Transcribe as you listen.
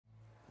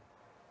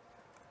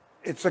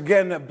It's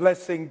again a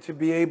blessing to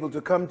be able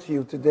to come to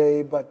you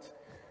today, but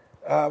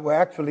we're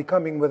actually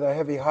coming with a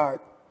heavy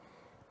heart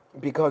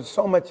because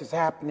so much is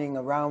happening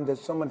around us,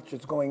 so much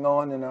is going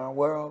on in our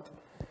world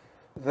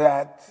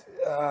that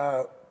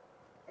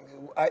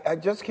I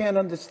just can't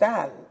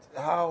understand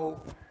how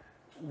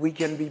we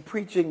can be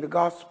preaching the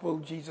gospel.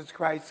 Jesus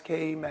Christ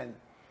came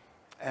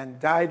and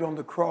died on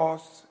the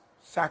cross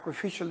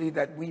sacrificially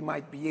that we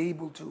might be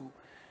able to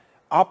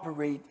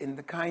operate in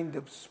the kind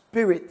of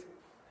spirit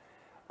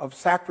of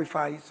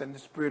sacrifice and the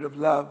spirit of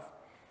love.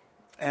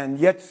 And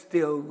yet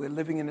still we're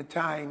living in a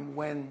time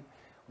when,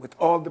 with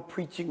all the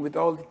preaching, with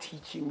all the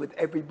teaching, with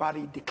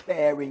everybody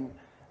declaring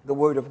the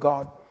word of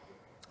God,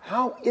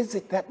 how is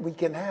it that we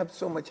can have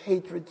so much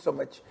hatred, so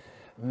much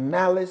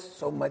malice,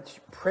 so much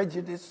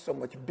prejudice, so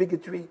much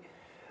bigotry?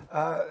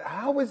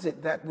 How is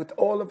it that with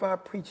all of our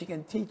preaching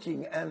and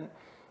teaching and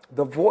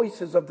the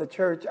voices of the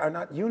church are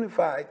not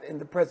unified in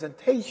the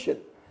presentation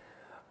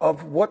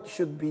of what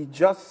should be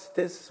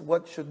justice,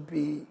 what should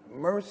be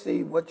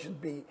mercy, what should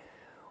be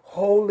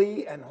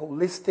holy and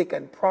holistic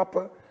and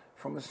proper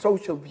from a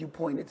social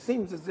viewpoint? It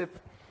seems as if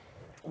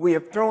we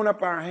have thrown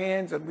up our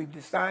hands and we've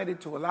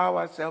decided to allow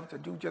ourselves to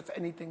do just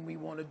anything we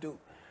want to do.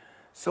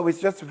 So it's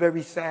just a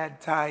very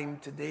sad time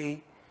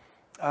today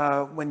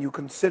when you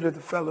consider the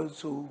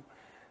fellows who,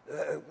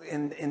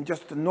 in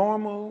just the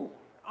normal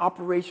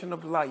operation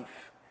of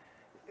life,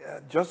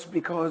 just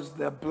because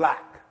they're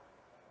black,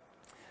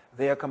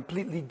 they are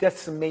completely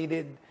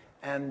decimated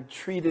and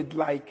treated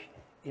like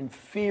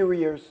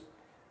inferior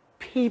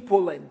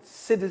people and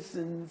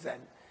citizens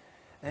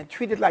and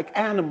treated like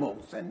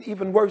animals, and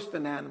even worse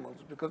than animals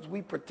because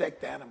we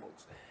protect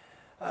animals.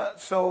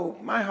 So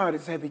my heart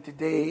is heavy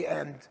today,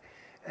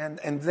 and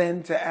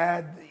then to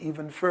add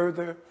even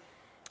further,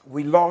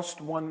 we lost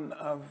one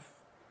of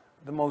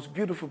the most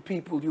beautiful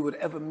people you would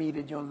ever meet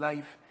in your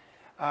life.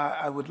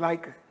 I would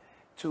like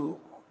to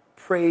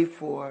pray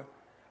for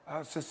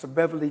Sister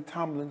Beverly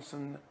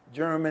Tomlinson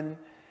German.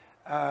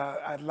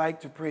 I'd like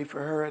to pray for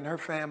her and her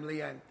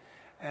family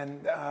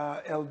and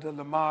Elder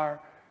Lamar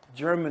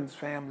German's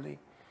family,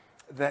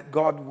 that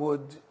God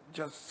would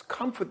just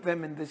comfort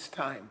them in this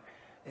time.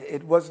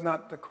 It was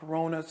not the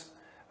coronas.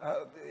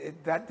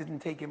 That didn't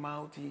take him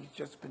out. He's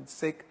just been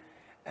sick.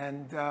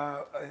 And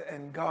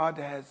God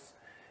has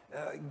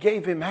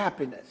gave him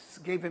happiness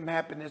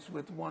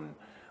with one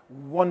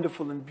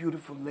wonderful and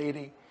beautiful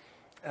lady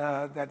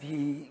that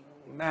he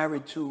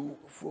married to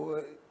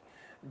for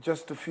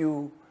just a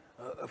few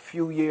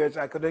years.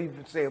 I could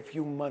even say a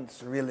few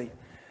months, really.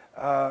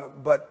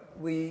 But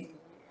we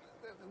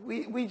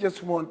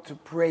just want to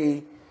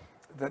pray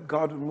that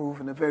God will move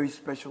in a very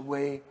special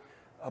way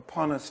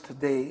upon us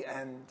today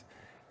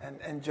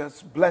and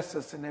just bless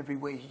us in every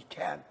way he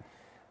can,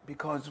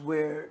 because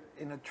we're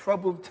in a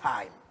troubled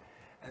time.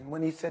 And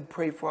when he said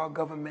pray for our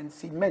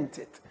governments, he meant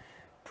it.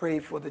 Pray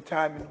for the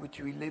time in which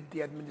we live,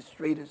 the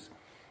administrators,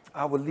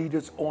 our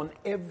leaders on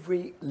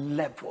every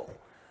level,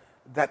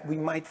 that we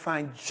might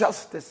find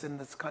justice in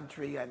this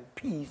country and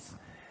peace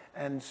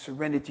and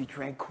serenity,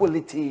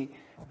 tranquility,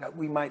 that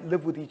we might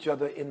live with each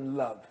other in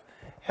love.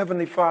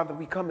 Heavenly Father,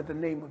 we come in the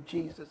name of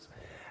Jesus,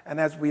 and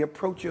as we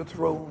approach your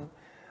throne,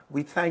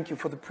 we thank you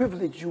for the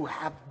privilege you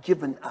have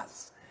given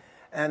us.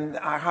 And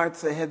our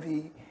hearts are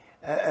heavy,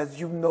 as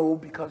you know,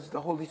 because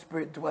the Holy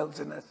Spirit dwells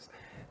in us,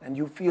 and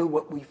you feel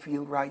what we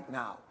feel right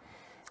now.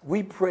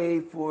 We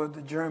pray for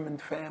the German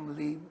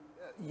family.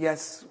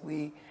 Yes,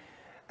 we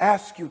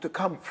ask you to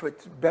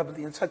comfort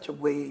Beverly in such a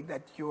way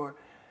that your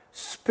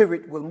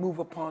spirit will move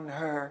upon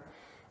her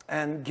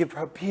and give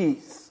her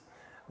peace.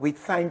 We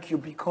thank you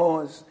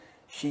because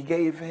she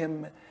gave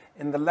him,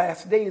 in the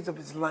last days of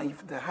his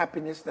life, the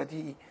happiness that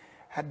he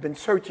had been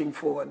searching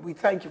for. And we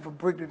thank you for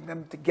bringing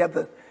them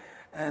together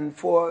and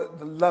for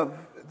the love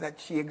that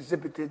she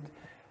exhibited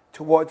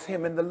towards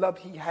him and the love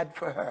he had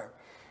for her.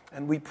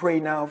 And we pray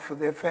now for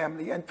their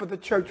family and for the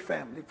church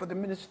family, for the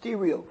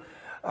ministerial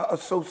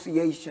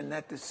association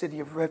at the city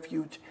of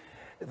Refuge,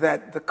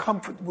 that the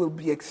comfort will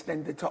be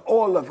extended to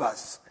all of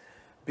us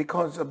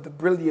because of the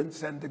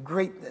brilliance and the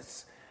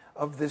greatness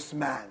of this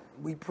man.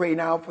 We pray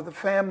now for the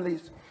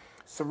families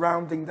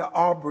surrounding the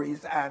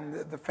Aubreys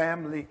and the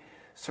family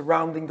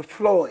surrounding the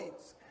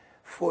Floyds,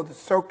 for the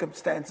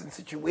circumstance and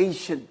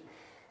situation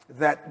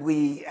that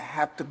we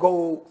have to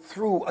go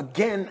through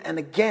again and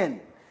again.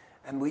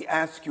 And we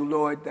ask you,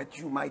 Lord, that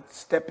you might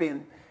step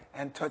in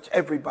and touch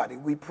everybody.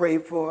 We pray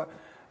for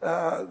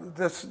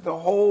the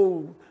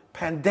whole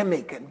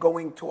pandemic and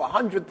going to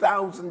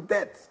 100,000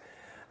 deaths.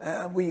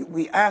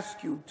 We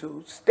ask you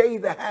to stay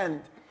the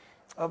hand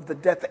of the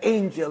death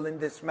angel in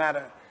this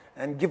matter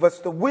and give us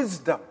the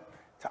wisdom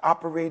to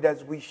operate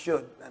as we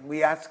should. And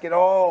we ask it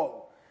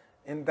all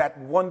in that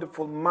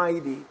wonderful,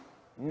 mighty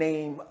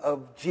name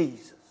of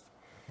Jesus.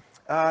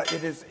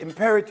 It is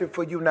imperative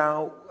for you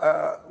now,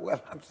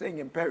 well, I'm saying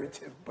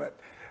imperative, but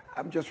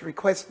I'm just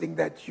requesting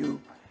that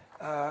you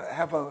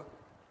have a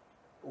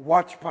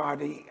watch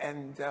party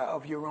and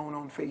of your own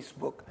on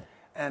Facebook,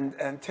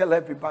 and tell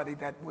everybody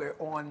that we're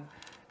on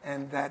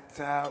and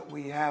that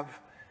we have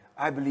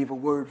I believe, a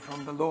word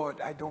from the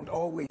Lord. I don't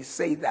always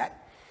say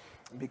that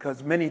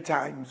because many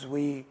times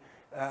we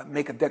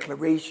make a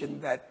declaration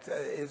that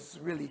is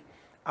really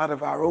out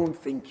of our own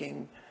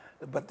thinking,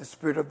 but the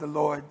Spirit of the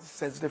Lord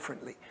says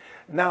differently.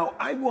 Now,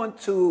 I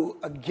want to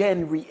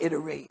again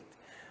reiterate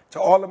to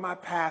all of my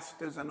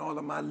pastors and all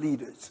of my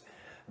leaders,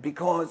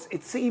 because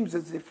it seems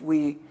as if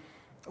we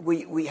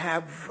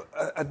have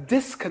a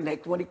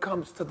disconnect when it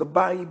comes to the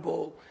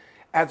Bible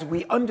as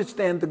we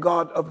understand the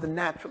God of the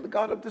natural, the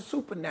God of the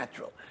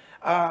supernatural.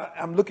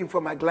 I'm looking for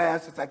my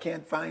glasses. I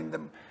can't find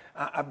them.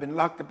 I've been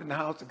locked up in the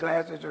house. The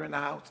glasses are in the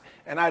house,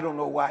 and I don't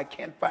know why I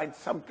can't find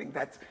something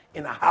that's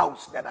in a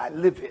house that I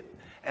live in,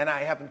 and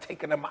I haven't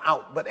taken them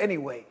out. But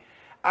anyway,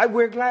 I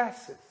wear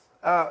glasses.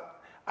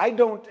 I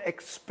don't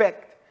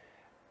expect,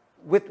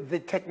 with the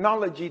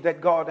technology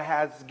that God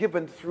has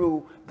given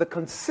through the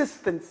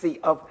consistency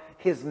of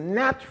his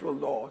natural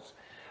laws,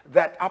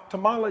 that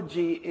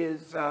ophthalmology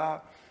is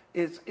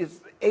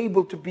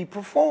able to be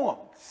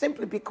performed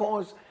simply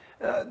because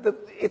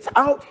it's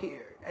out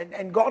here.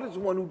 And God is the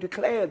one who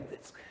declared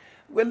this.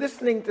 We're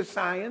listening to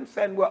science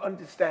and we're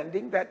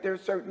understanding that there are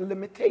certain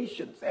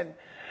limitations.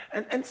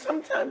 And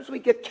sometimes we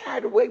get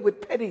carried away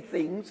with petty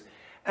things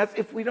as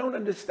if we don't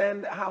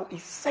understand how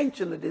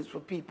essential it is for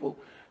people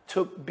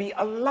to be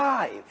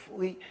alive.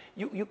 We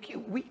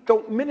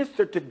don't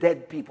minister to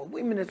dead people.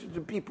 We minister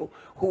to people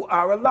who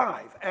are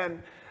alive.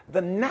 And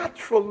the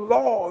natural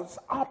laws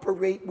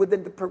operate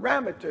within the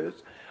parameters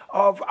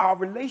of our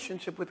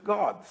relationship with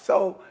God.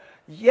 So,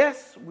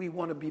 yes, we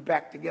want to be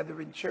back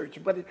together in church,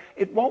 but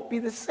it won't be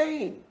the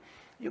same.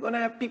 You're going to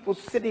have people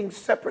sitting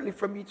separately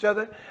from each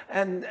other,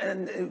 and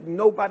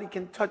nobody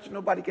can touch,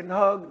 nobody can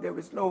hug. There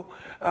is no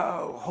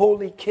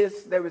holy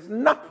kiss. There is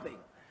nothing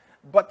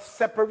but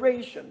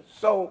separation.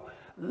 So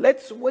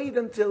let's wait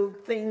until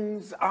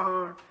things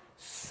are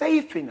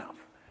safe enough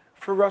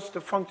for us to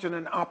function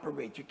and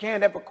operate. You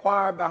can't have a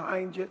choir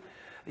behind you.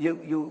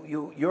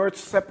 You're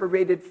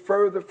separated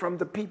further from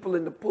the people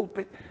in the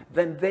pulpit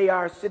than they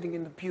are sitting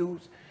in the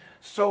pews.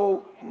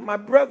 So my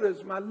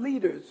brothers, my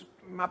leaders,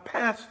 my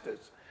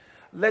pastors,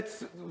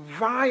 let's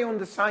vie on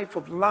the side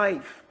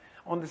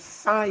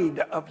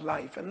of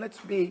life, and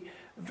let's be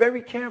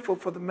very careful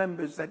for the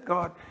members that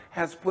God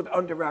has put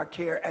under our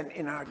care and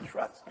in our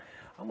trust.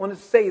 I want to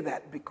say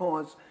that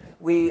because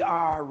we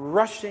are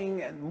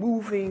rushing and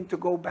moving to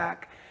go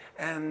back,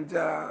 and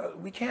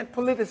we can't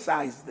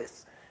politicize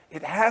this.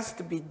 It has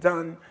to be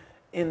done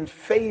in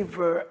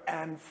favor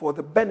and for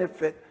the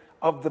benefit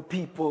of the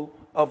people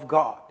of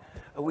God.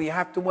 We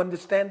have to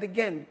understand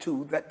again,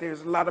 too, that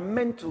there's a lot of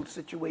mental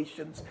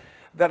situations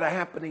that are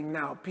happening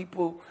now.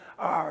 People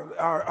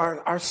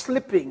are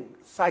slipping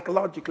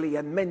psychologically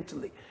and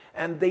mentally,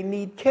 and they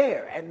need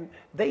care. And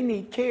they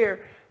need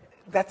care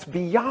that's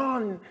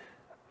beyond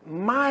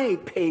my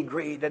pay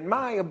grade and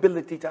my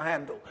ability to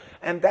handle.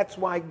 And that's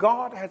why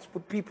God has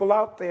put people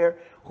out there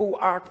who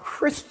are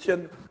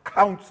Christian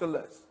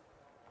counselors,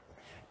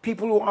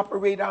 people who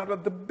operate out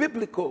of the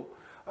biblical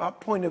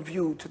point of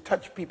view to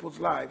touch people's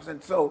lives.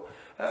 And so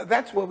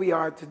that's where we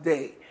are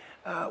today.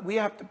 We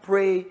have to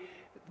pray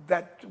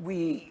that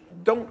we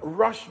don't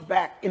rush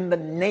back in the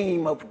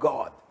name of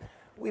God.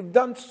 We've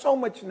done so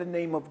much in the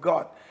name of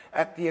God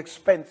at the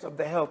expense of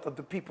the health of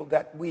the people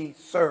that we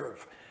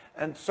serve.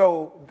 And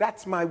so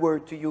that's my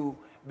word to you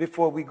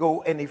before we go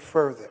any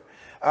further.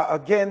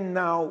 Again,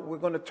 now we're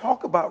going to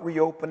talk about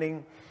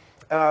reopening,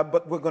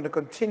 but we're going to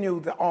continue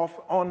the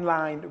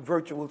online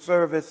virtual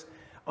service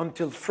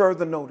until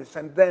further notice.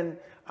 And then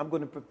I'm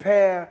going to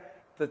prepare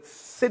the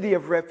city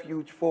of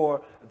Refuge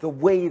for the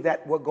way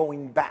that we're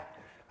going back.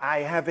 I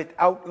have it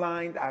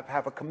outlined. I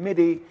have a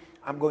committee.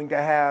 I'm going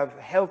to have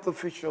health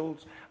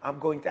officials. I'm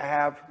going to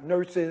have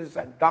nurses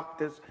and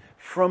doctors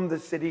from the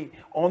city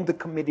on the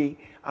committee.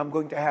 I'm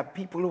going to have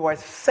people who are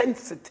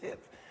sensitive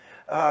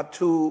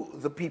to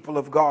the people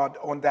of God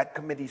on that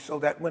committee, so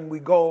that when we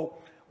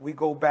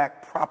go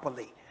back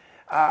properly.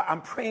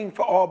 I'm praying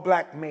for all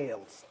black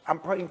males. I'm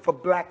praying for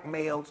black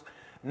males,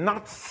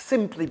 not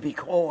simply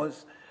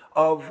because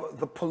of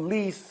the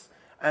police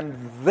and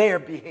their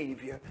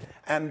behavior,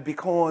 and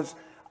because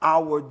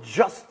our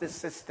justice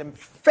system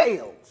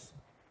fails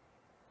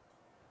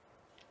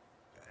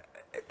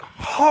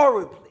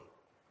horribly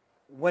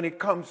when it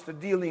comes to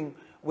dealing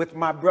with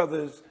my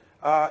brothers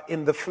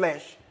in the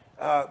flesh,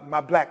 my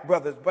black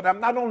brothers. But I'm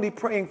not only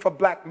praying for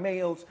black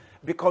males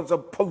because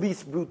of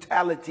police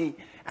brutality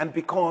and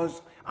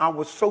because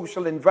our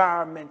social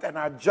environment and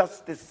our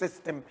justice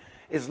system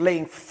is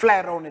laying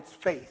flat on its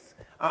face.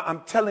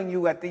 I'm telling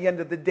you at the end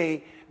of the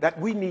day that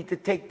we need to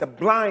take the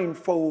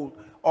blindfold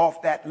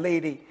off that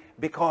lady,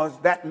 because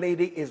that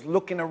lady is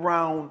looking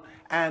around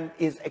and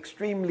is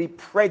extremely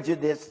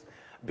prejudiced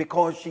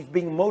because she's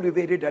being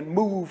motivated and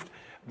moved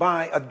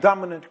by a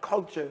dominant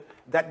culture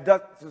that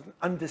doesn't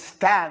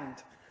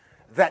understand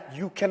that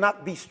you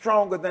cannot be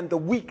stronger than the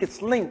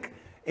weakest link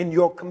in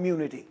your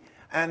community.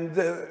 And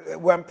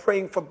where I'm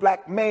praying for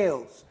black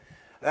males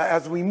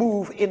as we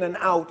move in and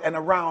out and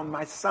around,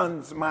 my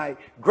sons, my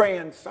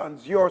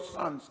grandsons, your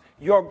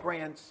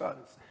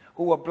grandsons,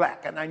 who are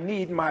black, and I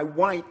need my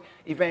white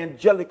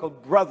evangelical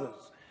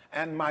brothers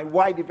and my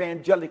white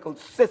evangelical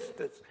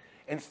sisters.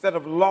 Instead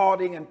of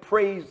lauding and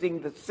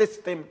praising the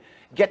system,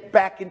 get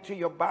back into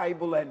your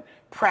Bible and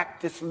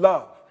practice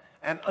love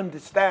and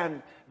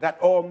understand that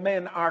all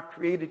men are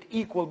created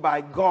equal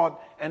by God,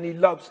 and he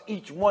loves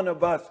each one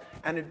of us,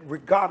 and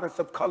regardless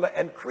of color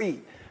and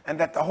creed, and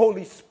that the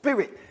Holy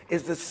Spirit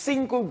is the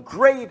single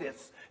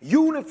greatest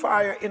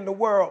unifier in the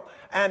world.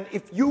 And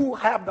if you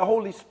have the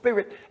Holy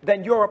Spirit,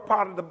 then you're a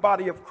part of the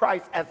body of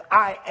Christ, as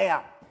I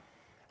am.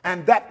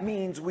 And that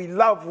means we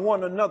love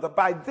one another.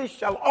 By this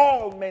shall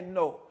all men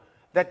know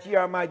that ye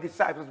are my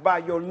disciples, by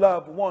your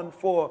love one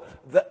for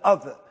the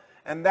other.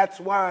 And that's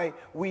why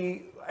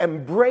we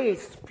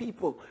embrace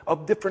people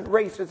of different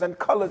races and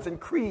colors and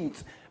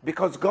creeds,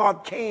 because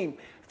God came.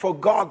 For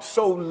God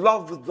so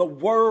loved the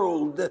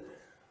world,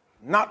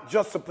 not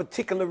just a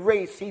particular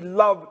race. He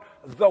loved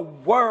the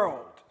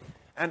world.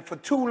 And for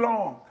too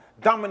long,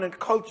 dominant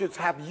cultures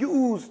have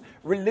used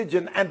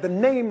religion and the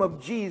name of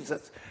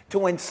Jesus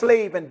to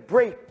enslave and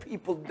break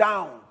people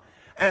down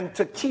and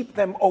to keep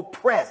them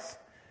oppressed.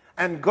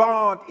 And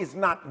God is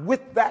not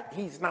with that.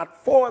 He's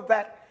not for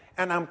that.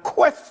 And I'm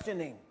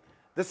questioning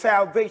the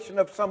salvation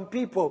of some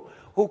people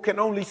who can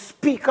only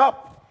speak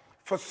up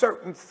for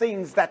certain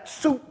things that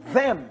suit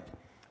them,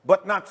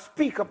 but not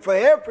speak up for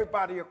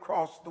everybody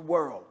across the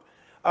world.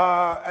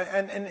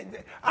 And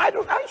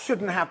I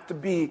shouldn't have to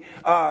be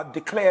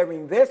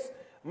declaring this.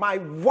 My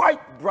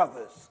white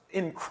brothers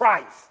in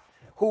Christ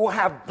who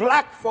have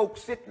black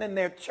folks sitting in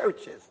their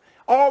churches,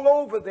 all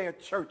over their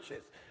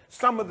churches.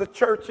 Some of the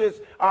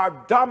churches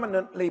are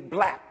dominantly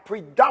black,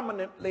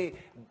 predominantly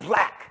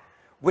black,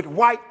 with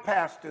white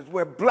pastors,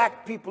 where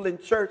black people in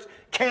church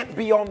can't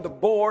be on the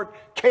board,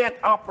 can't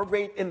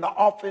operate in the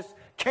office,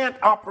 can't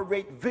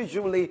operate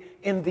visually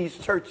in these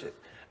churches.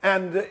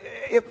 And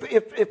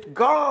if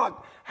God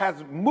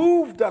has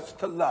moved us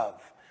to love,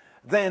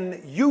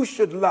 then you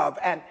should love,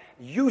 and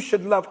you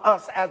should love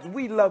us as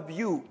we love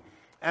you.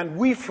 And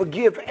we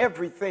forgive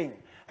everything.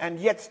 And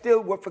yet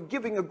still we're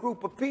forgiving a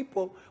group of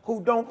people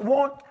who don't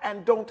want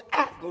and don't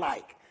act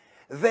like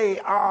they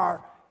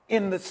are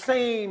in the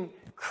same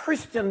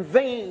Christian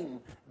vein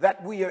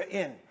that we are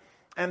in.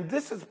 And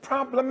this is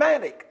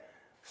problematic.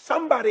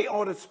 Somebody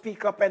ought to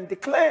speak up and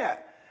declare,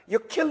 you're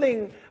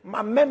killing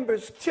my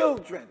members'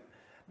 children,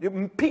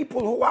 the people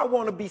who I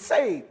want to be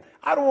saved.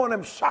 I don't want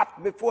them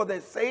shot before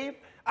they're saved.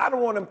 I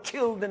don't want them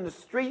killed in the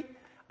street.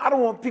 I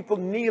don't want people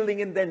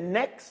kneeling in their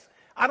necks.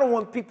 I don't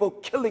want people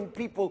killing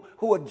people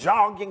who are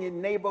jogging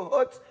in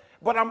neighborhoods.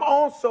 But I'm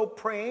also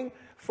praying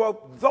for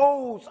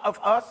those of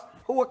us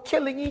who are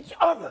killing each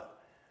other.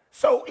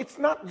 So it's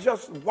not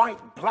just white,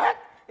 black,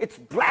 it's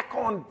black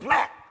on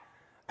black.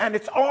 And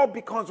it's all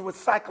because we're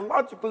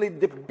psychologically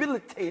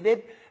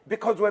debilitated,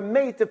 because we're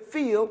made to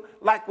feel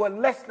like we're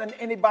less than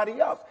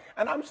anybody else.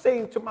 And I'm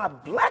saying to my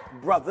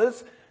black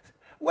brothers,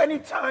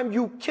 anytime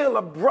you kill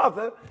a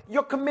brother,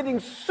 you're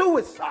committing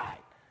suicide.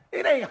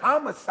 It ain't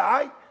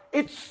homicide,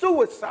 it's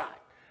suicide.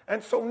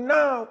 And so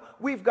now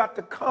we've got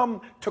to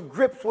come to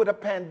grips with a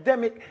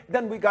pandemic.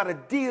 Then we got to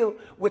deal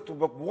with the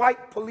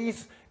white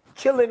police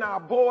killing our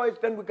boys.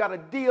 Then we got to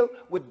deal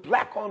with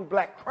black on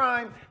black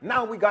crime.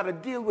 Now we got to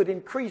deal with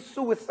increased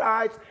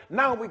suicides.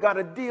 Now we got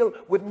to deal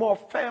with more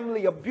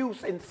family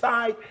abuse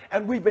inside.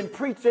 And we've been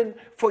preaching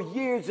for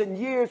years and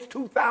years,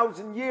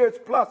 2,000 years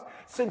plus,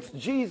 since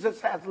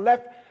Jesus has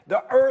left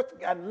the earth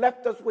and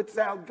left us with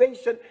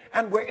salvation.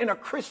 And we're in a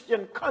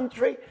Christian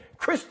country.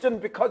 Christian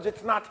because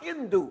it's not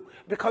Hindu,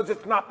 because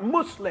it's not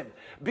Muslim,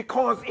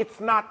 because it's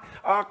not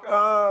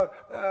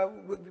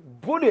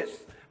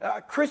Buddhist.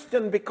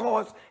 Christian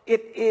because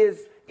it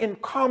is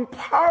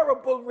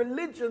incomparable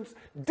religions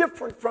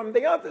different from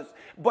the others.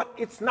 But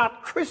it's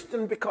not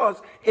Christian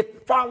because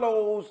it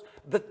follows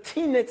the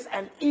tenets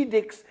and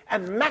edicts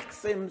and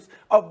maxims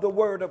of the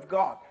Word of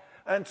God.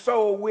 And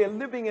so we're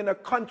living in a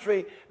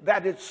country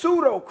that is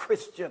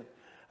pseudo-Christian,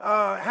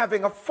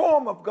 having a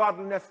form of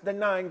godliness,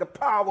 denying the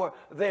power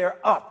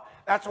thereof.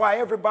 That's why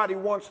everybody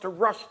wants to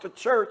rush to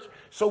church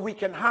so we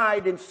can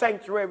hide in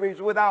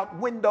sanctuaries without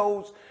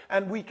windows,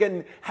 and we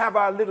can have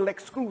our little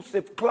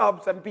exclusive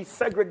clubs and be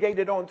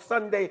segregated on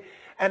Sunday,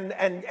 and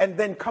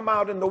then come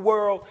out in the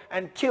world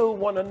and kill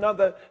one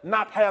another,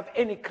 not have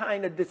any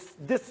kind of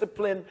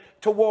discipline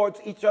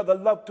towards each other,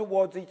 love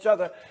towards each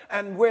other.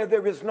 And where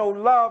there is no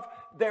love,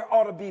 there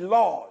ought to be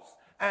laws.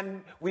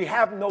 And we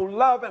have no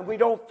love and we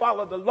don't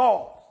follow the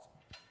laws.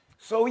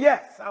 So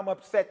yes, I'm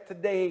upset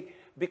today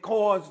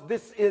because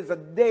this is a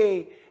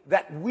day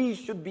that we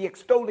should be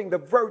extolling the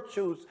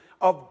virtues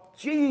of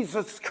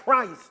Jesus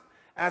Christ.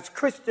 As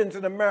Christians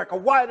in America,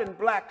 white and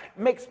black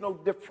makes no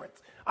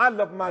difference. I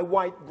love my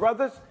white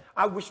brothers.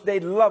 I wish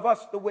they'd love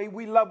us the way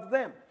we love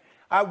them.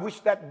 I wish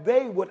that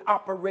they would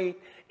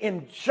operate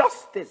in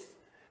justice,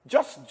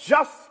 just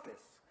justice,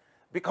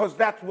 because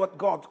that's what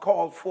God's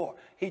called for.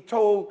 He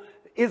told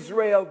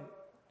Israel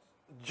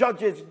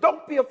judges,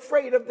 don't be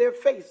afraid of their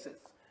faces.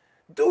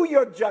 Do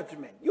your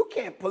judgment. You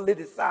can't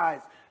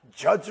politicize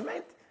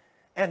judgment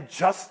and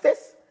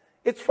justice.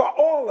 It's for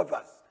all of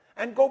us.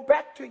 And go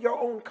back to your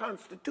own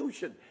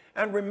Constitution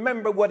and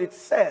remember what it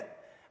said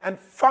and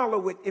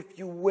follow it if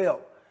you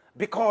will.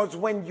 Because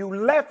when you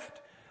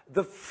left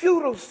the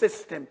feudal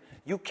system,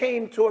 you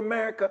came to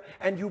America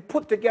and you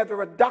put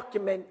together a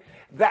document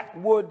that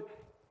would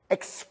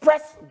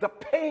express the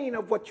pain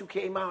of what you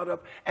came out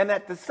of and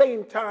at the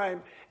same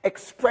time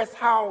express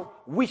how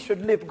we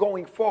should live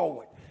going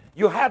forward.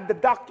 You had the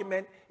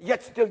document,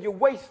 yet still you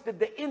wasted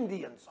the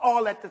Indians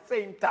all at the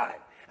same time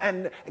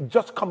and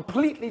just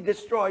completely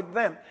destroyed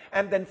them.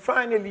 And then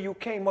finally you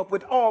came up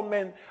with all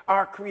men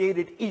are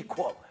created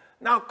equal.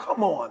 Now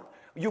come on.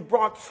 You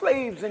brought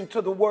slaves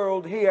into the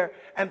world here,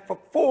 and for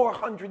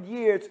 400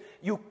 years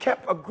you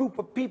kept a group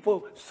of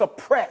people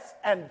suppressed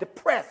and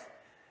depressed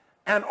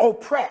and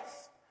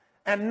oppressed.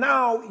 And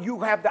now you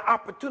have the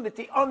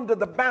opportunity under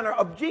the banner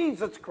of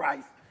Jesus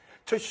Christ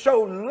to show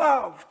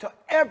love to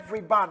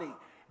everybody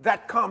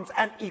that comes,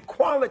 and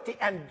equality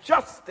and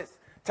justice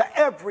to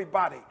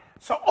everybody.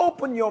 So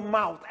open your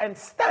mouth and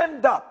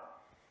stand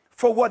up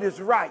for what is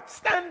right.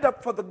 Stand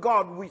up for the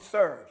God we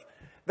serve,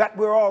 that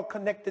we're all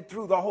connected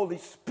through the Holy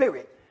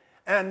Spirit.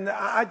 And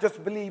I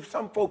just believe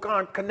some folk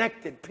aren't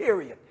connected,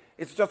 period.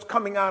 It's just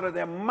coming out of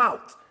their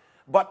mouth.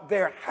 But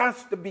there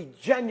has to be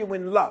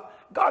genuine love.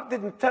 God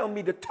didn't tell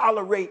me to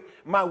tolerate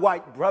my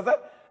white brother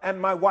and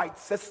my white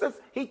sisters.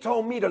 He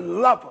told me to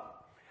love them.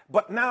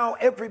 But now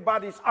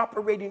everybody's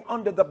operating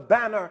under the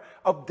banner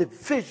of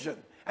division,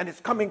 and it's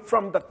coming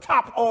from the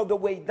top all the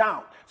way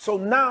down. So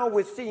now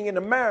we're seeing in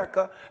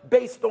America,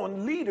 based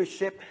on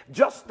leadership,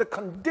 just the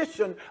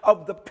condition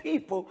of the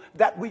people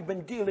that we've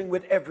been dealing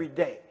with every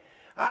day.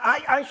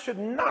 I should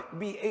not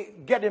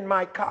get in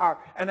my car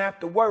and have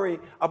to worry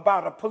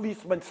about a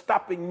policeman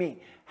stopping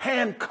me,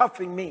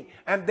 handcuffing me,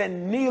 and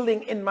then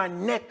kneeling in my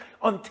neck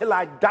until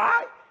I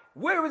die.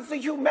 Where is the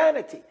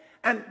humanity?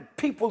 And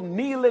people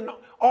kneeling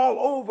all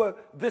over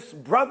this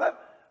brother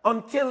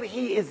until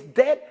he is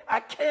dead.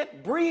 I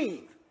can't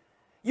breathe.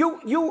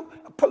 You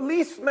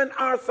policemen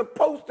are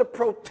supposed to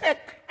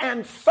protect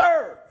and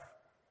serve.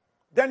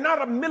 They're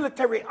not a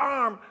military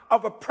arm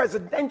of a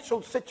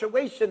presidential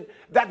situation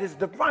that is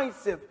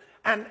divisive,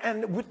 and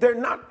they're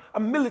not a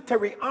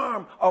military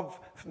arm of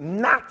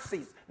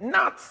Nazis.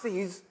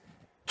 Nazis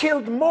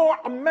killed more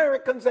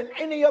Americans than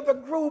any other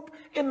group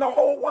in the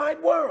whole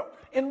wide world.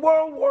 In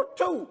World War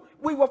II,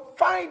 we were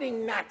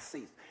fighting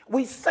Nazis.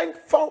 We sent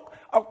folk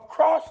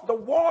across the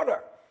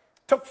water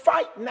to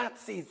fight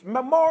Nazis.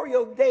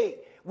 Memorial Day,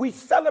 we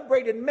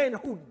celebrated men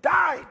who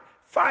died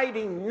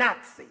fighting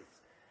Nazis.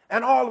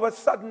 And all of a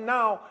sudden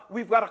now,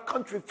 we've got a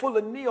country full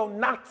of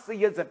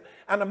neo-Nazism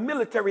and a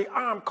military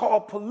arm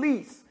called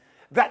police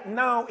that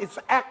now is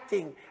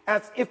acting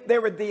as if they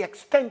were the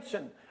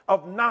extension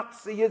of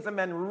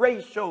Nazism and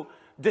racial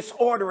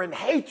disorder and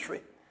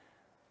hatred.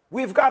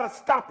 We've got to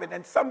stop it,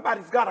 and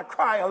somebody's got to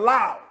cry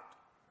aloud.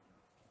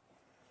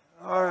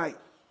 All right.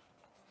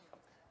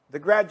 The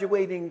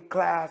graduating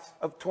class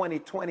of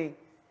 2020,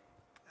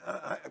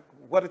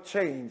 what a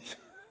change.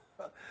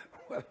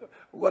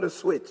 What a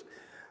switch.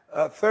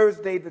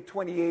 Thursday the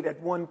 28th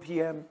at 1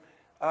 p.m.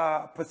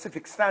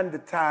 Pacific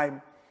Standard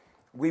Time,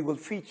 we will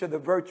feature the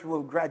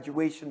virtual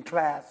graduation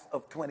class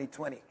of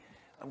 2020.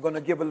 I'm going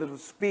to give a little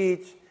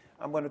speech.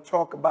 I'm going to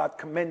talk about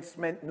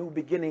commencement, new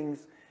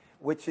beginnings,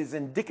 which is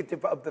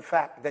indicative of the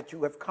fact that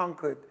you have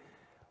conquered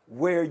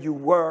where you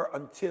were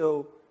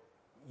until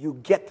you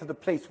get to the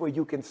place where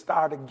you can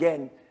start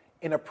again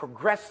in a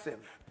progressive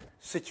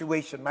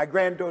situation. My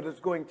granddaughter's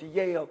going to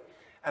Yale,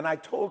 and I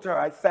told her,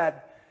 I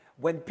said,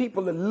 when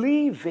people are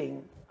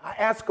leaving, I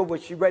asked her,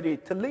 was she ready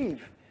to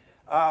leave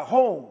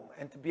home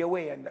and to be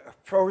away? And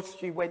first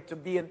she went to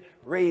being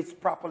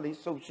raised properly,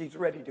 so she's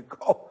ready to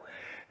go.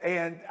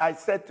 And I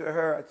said to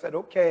her, I said,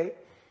 okay,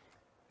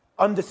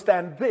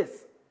 understand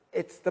this.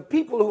 It's the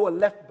people who are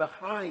left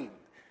behind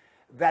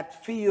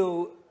that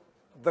feel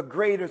the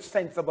greater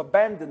sense of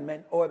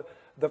abandonment or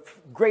the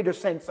greater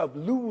sense of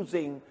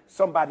losing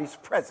somebody's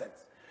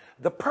presence.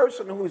 The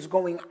person who is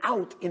going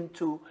out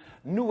into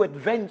new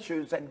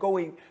adventures and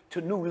going to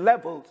new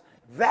levels,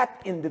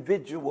 that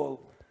individual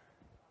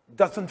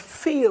doesn't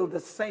feel the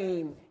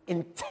same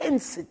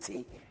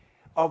intensity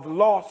of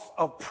loss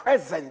of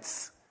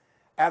presence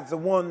as the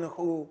one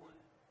who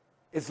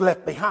is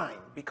left behind,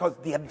 because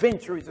the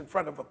adventure is in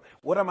front of them.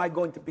 What am I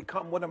going to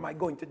become? What am I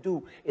going to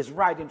do is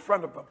right in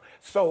front of them.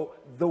 So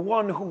the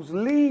one who's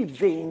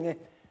leaving,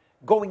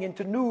 going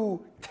into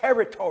new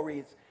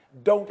territories,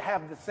 don't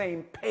have the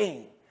same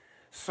pain.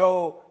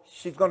 So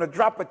she's going to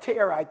drop a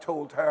tear, I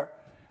told her.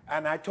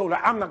 And I told her,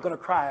 I'm not going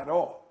to cry at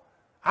all.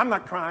 I'm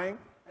not crying.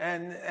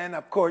 And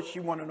of course,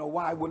 she wanted to know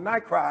why wouldn't I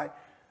cry?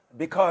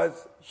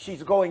 Because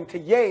she's going to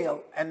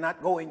Yale and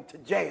not going to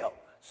jail.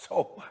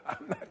 So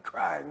I'm not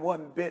crying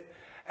one bit.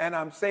 And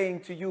I'm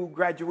saying to you,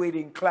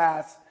 graduating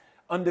class,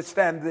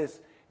 understand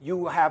this.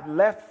 You have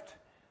left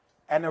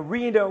an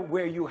arena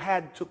where you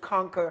had to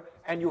conquer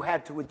and you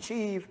had to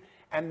achieve.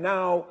 And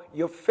now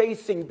you're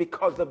facing,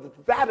 because of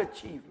that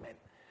achievement,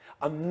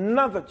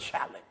 another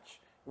challenge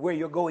where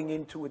you're going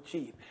in to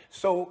achieve.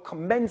 So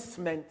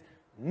commencement,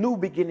 new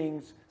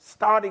beginnings,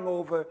 starting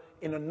over,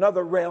 in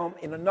another realm,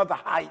 in another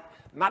height,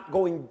 not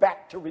going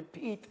back to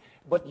repeat,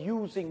 but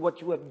using what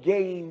you have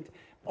gained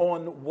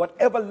on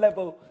whatever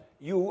level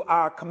you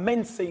are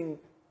commencing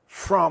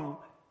from.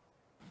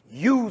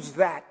 Use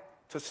that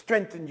to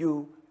strengthen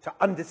you, to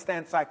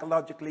understand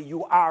psychologically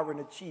you are an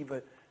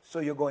achiever, so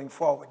you're going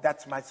forward.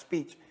 That's my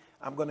speech.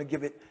 I'm going to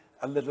give it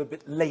a little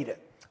bit later.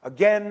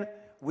 Again,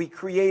 we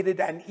created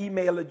an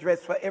email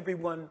address for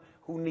everyone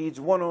who needs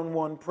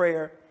one-on-one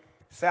prayer,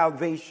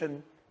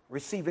 salvation,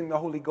 receiving the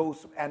Holy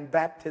Ghost, and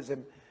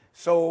baptism.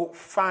 So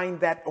find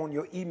that on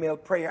your email,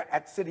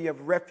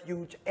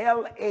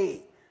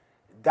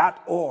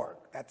 prayer@cityofrefugela.org.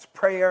 That's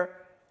prayer.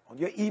 On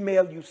your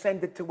email, you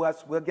send it to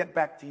us. We'll get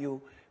back to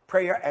you.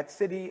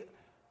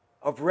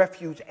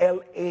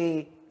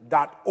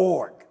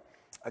 prayer@cityofrefugela.org.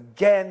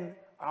 Again,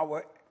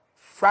 our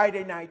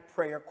Friday night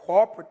prayer,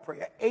 corporate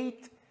prayer,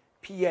 8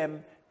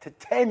 p.m. to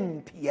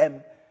 10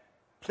 p.m.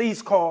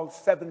 Please call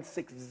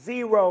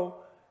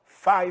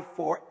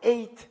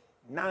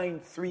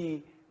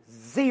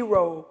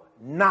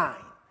 760-548-9309.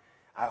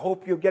 I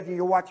hope you're getting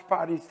your watch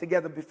parties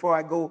together before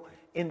I go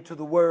into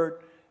the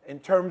word. In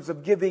terms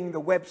of giving,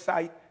 the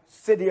website,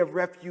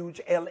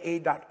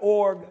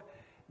 cityofrefugela.org.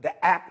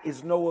 The app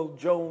is Noel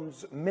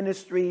Jones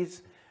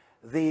Ministries.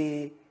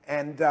 The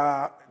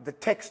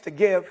text to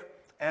give,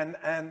 and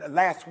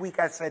last week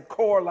I said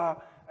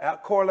CORLA.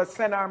 CORLA,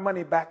 send our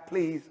money back,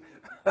 please.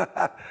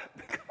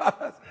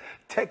 Because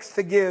text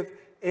to give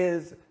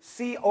is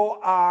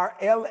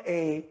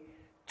CORLA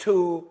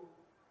to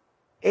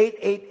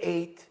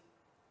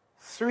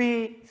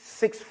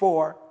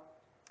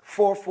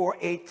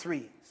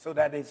 888-364-4483. So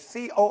that is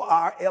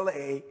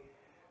CORLA.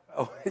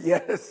 Oh,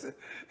 yes,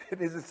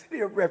 it is the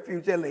City of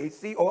Refuge, LA,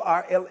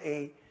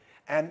 CORLA,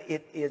 and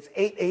it is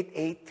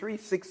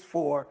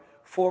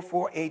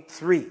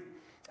 888-364-4483.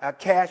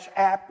 Cash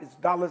app is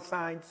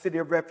 $ City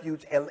of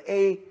Refuge,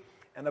 LA.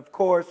 And of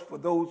course, for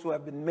those who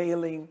have been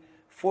mailing,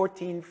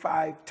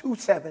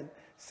 14527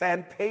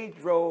 San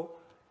Pedro,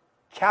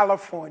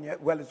 California.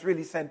 Well, it's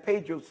really San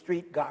Pedro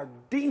Street,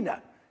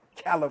 Gardena,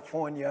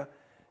 California,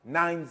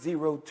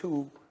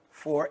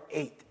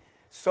 90248.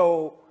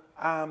 So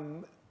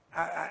I'm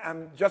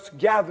just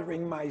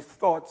gathering my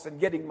thoughts and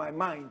getting my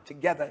mind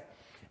together.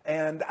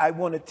 And I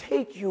want to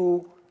take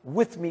you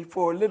with me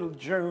for a little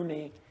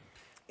journey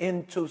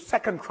into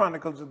 2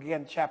 Chronicles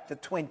again, chapter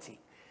 20.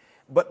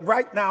 But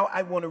right now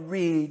I want to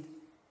read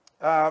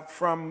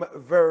from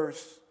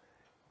verse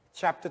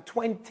chapter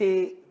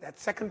 20,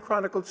 that's 2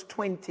 Chronicles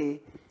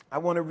 20. I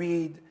want to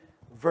read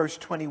verse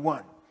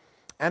 21.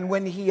 And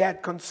when he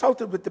had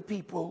consulted with the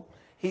people,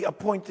 he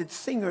appointed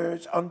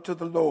singers unto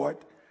the Lord,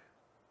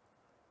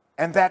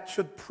 and that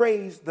should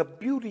praise the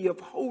beauty of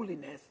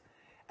holiness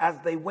as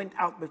they went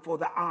out before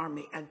the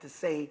army, and to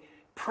say,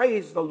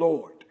 praise the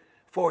Lord,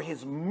 for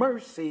his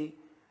mercy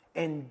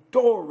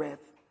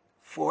endureth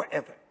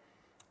forever.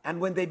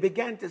 And when they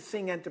began to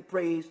sing and to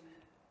praise,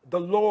 the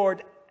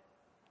Lord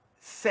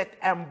set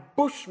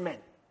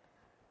ambushment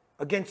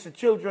against the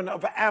children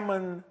of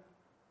Ammon,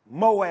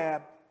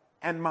 Moab,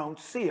 and Mount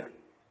Seir,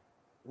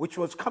 which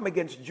was come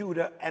against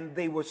Judah, and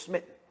they were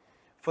smitten.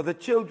 For the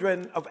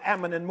children of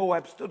Ammon and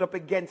Moab stood up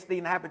against the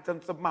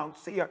inhabitants of Mount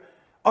Seir,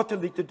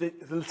 utterly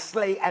to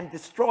slay and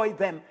destroy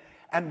them.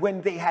 And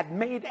when they had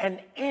made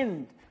an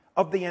end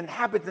of the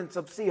inhabitants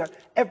of Seir,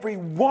 every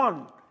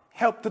one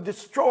helped to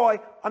destroy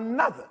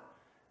another.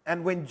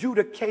 And when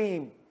Judah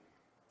came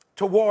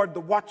toward the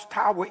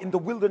watchtower in the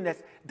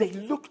wilderness, they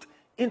looked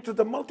into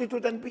the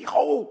multitude, and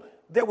behold,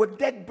 there were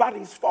dead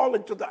bodies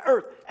fallen to the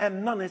earth,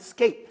 and none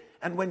escaped.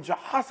 And when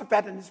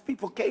Jehoshaphat and his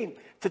people came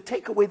to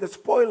take away the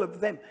spoil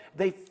of them,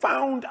 they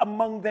found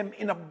among them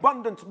in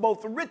abundance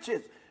both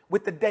riches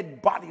with the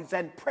dead bodies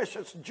and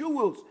precious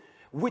jewels,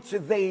 which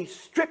they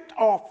stripped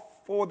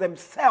off for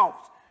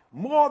themselves,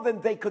 more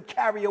than they could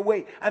carry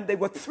away. And they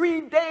were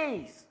 3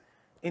 days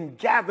in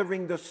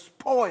gathering the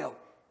spoil.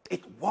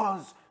 It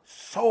was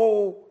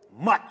so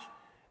much.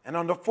 And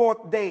on the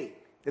 4th day,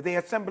 they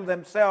assembled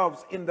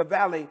themselves in the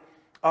valley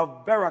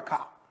of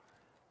Berakah,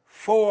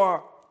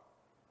 for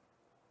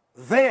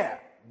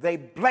there they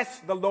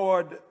blessed the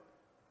Lord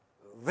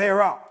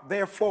thereof.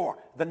 Therefore,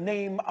 the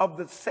name of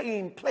the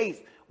same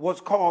place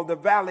was called the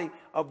valley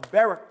of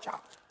Berakah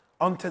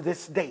unto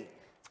this day.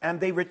 And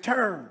they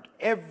returned,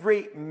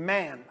 every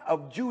man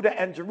of Judah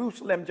and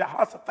Jerusalem,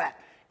 Jehoshaphat,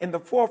 in the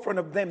forefront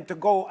of them, to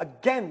go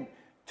again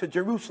to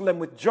Jerusalem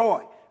with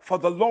joy, for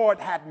the Lord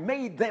had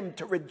made them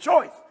to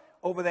rejoice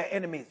over their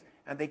enemies.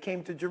 And they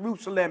came to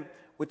Jerusalem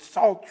with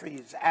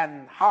psalteries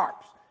and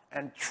harps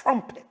and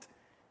trumpet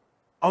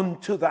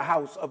unto the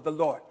house of the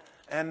Lord.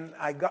 And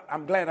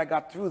I'm glad I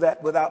got through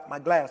that without my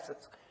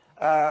glasses.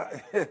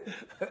 That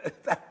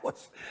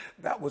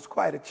was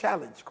quite a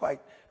challenge, quite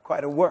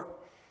a work.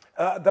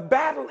 The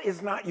battle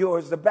is not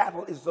yours, the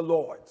battle is the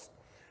Lord's.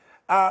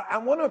 I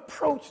want to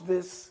approach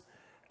this,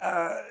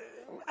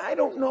 I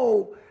don't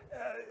know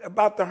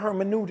about the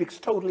hermeneutics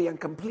totally and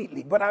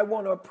completely, but I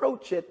want to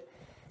approach it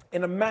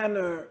in a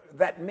manner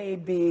that may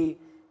be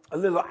a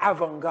little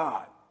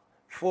avant-garde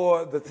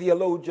for the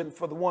theologian,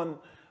 for the one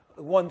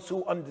ones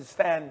who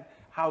understand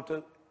how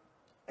to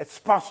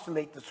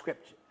expostulate the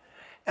scripture.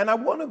 And I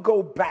want to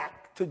go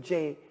back to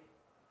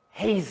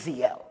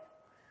Jehaziel,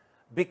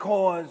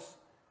 because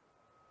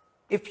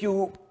if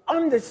you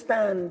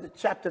understand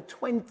chapter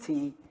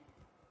 20,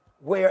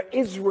 where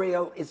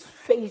Israel is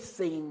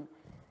facing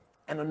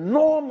an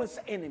enormous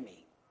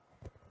enemy,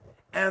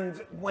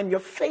 and when you're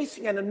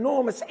facing an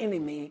enormous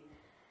enemy,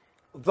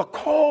 the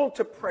call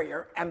to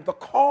prayer and the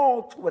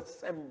call to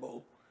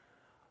assemble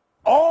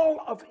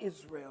all of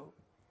Israel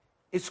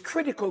is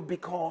critical,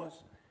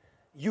 because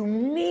you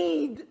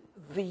need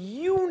the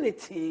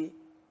unity,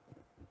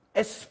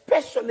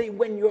 especially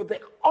when you're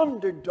the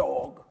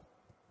underdog,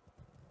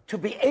 to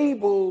be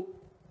able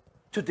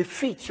to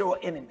defeat your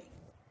enemy.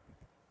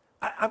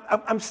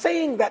 I'm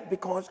saying that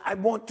because I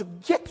want to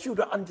get you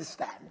to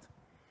understand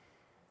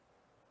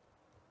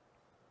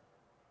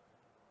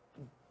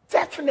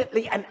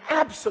definitely and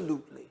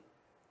absolutely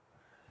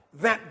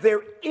that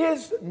there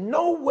is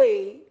no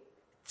way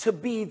to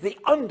be the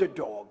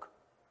underdog.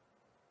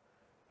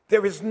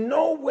 There is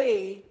no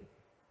way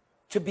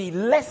to be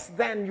less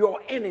than your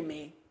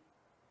enemy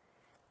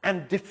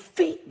and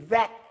defeat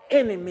that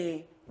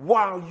enemy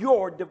while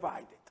you're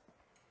divided.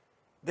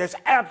 There's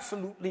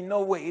absolutely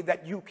no way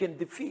that you can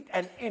defeat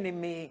an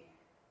enemy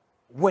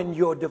when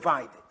you're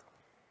divided.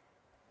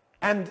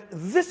 And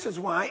this is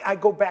why I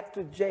go back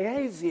to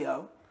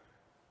Jehaziel,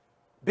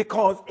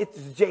 because it's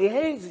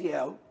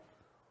Jehaziel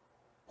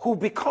who,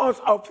 because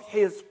of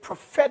his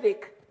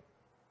prophetic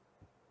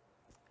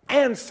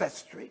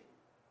ancestry,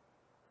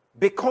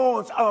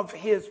 because of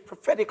his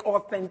prophetic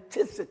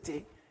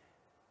authenticity,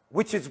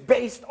 which is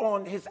based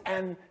on his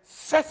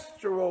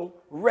ancestral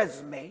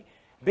resume,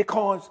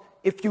 because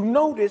if you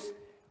notice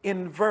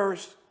in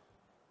verse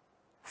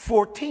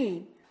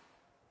 14,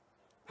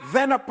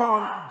 then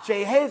upon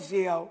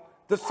Jehaziel,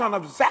 the son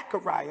of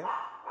Zechariah,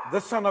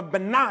 the son of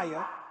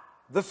Benaiah,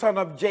 the son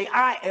of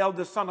Jael,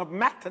 the son of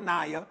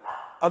Mattaniah,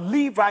 a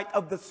Levite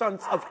of the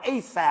sons of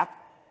Asaph,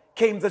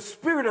 came the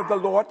Spirit of the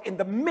Lord in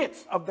the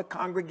midst of the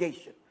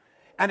congregation.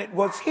 And it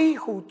was he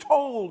who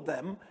told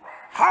them,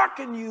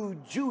 "Hearken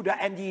you, Judah,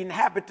 and ye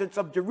inhabitants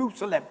of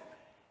Jerusalem,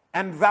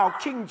 and thou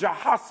King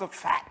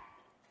Jehoshaphat.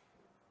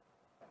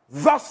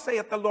 Thus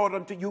saith the Lord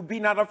unto you, be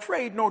not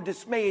afraid nor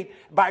dismayed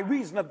by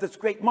reason of this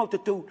great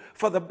multitude,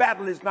 for the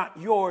battle is not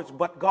yours,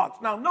 but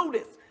God's." Now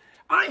notice,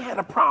 I had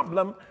a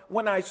problem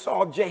when I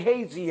saw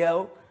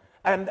Jehaziel,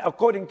 and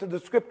according to the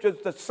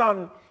scriptures, the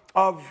son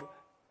of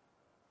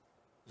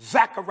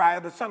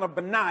Zechariah, the son of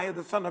Benaiah,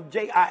 the son of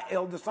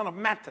Jael, the son of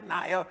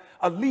Mattaniah,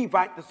 a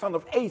Levite, the son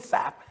of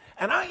Asaph.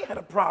 And I had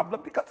a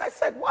problem because I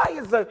said, why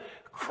is the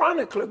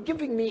chronicler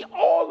giving me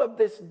all of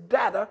this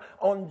data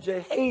on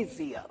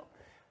Jehaziel?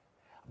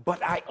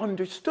 But I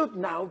understood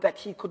now that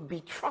he could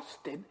be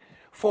trusted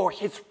for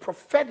his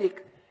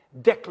prophetic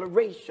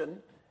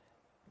declaration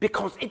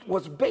because it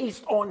was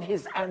based on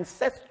his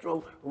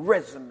ancestral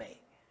resume.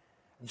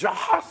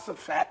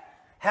 Jehoshaphat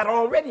had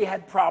already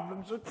had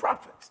problems with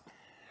prophets.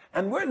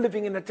 And we're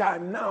living in a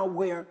time now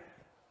where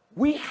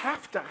we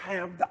have to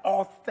have the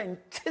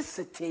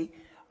authenticity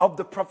of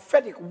the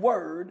prophetic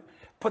word,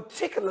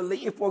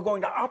 particularly if we're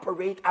going to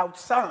operate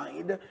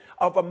outside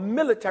of a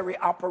military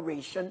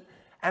operation.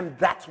 And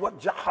that's what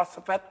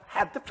Jehoshaphat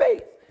had to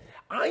face.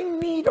 I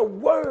need a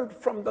word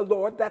from the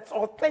Lord that's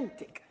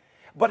authentic.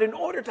 But in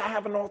order to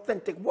have an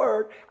authentic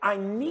word, I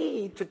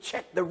need to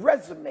check the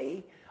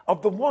resume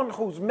of the one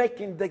who's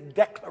making the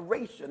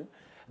declaration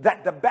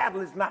that the battle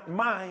is not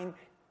mine,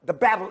 the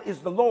battle is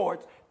the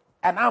Lord's,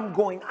 and I'm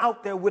going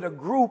out there with a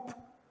group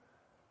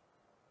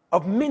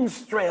of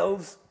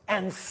minstrels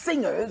and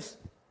singers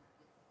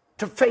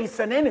to face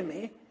an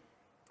enemy.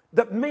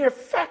 The mere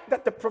fact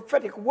that the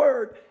prophetic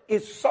word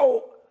is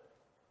so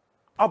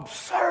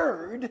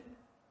absurd,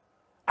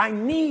 I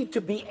need to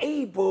be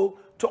able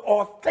to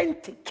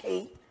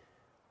authenticate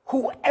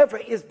whoever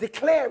is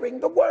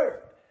declaring the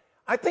word.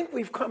 I think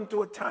we've come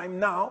to a time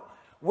now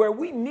where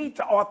we need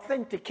to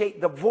authenticate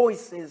the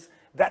voices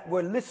that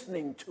we're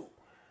listening to,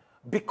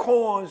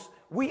 because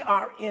we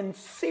are in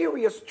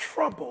serious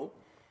trouble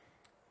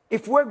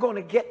if we're going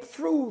to get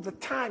through the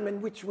time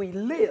in which we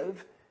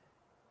live.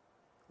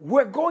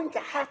 We're going to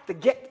have to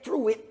get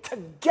through it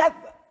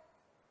together.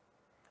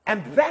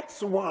 And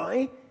that's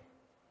why,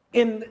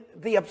 in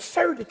the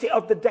absurdity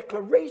of the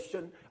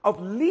declaration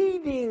of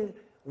leading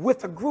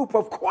with a group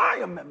of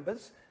choir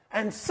members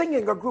and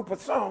singing a group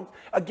of songs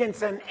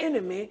against an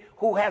enemy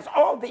who has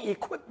all the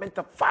equipment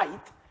to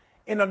fight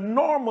in a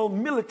normal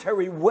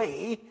military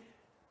way,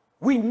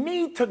 we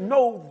need to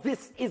know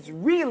this is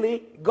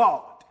really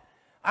God.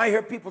 I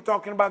hear people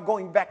talking about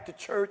going back to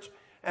church,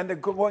 and they're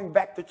going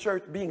back to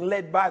church being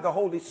led by the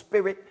Holy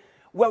Spirit.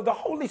 Well, the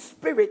Holy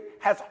Spirit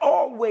has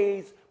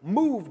always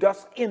moved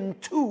us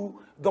into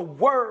the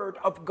Word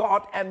of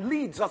God and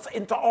leads us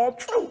into all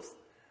truth.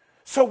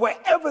 So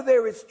wherever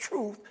there is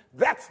truth,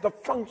 that's the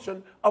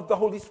function of the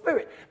Holy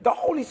Spirit. The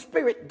Holy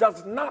Spirit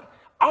does not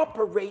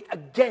operate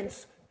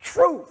against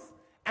truth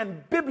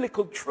and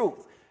biblical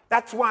truth.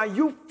 That's why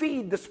you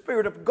feed the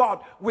Spirit of God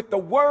with the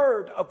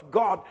Word of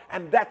God,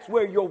 and that's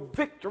where your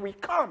victory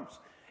comes.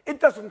 It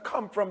doesn't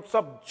come from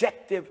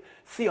subjective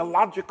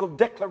theological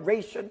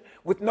declaration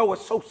with no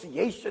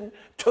association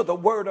to the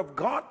Word of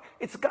God.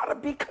 It's got to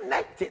be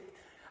connected.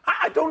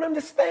 I don't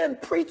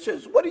understand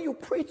preachers. What are you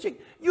preaching?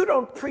 You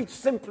don't preach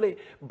simply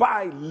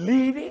by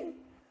leading.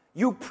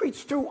 You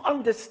preach through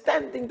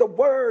understanding the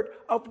Word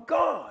of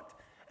God.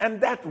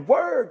 And that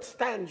Word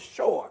stands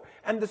sure.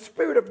 And the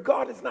Spirit of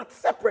God is not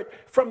separate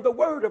from the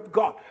Word of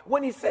God.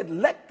 When he said,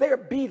 let there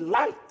be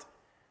light,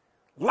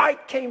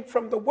 light came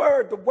from the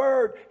Word. The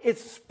Word is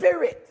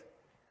spirit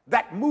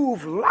that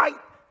moved light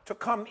to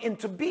come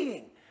into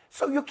being.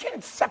 So you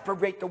can't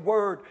separate the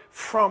Word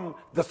from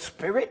the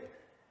Spirit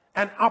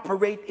and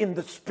operate in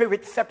the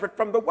Spirit separate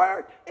from the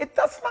Word. It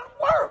does not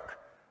work.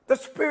 The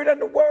Spirit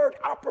and the Word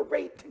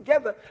operate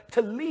together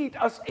to lead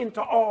us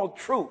into all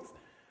truth.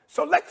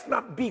 So let's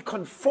not be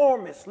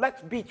conformists.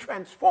 Let's be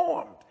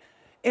transformed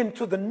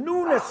into the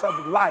newness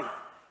of life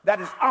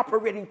that is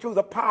operating through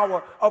the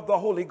power of the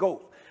Holy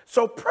Ghost.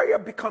 So prayer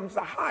becomes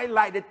a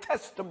highlighted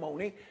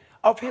testimony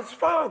of his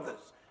fathers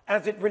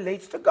as it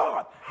relates to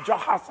God.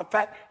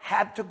 Jehoshaphat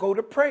had to go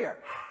to prayer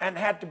and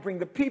had to bring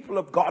the people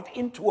of God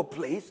into a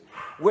place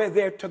where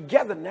their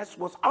togetherness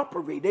was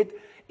operated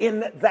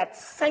in that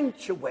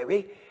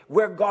sanctuary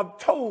where God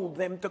told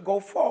them to go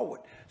forward.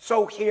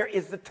 So here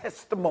is the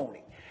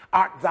testimony.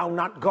 Art thou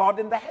not God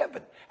in the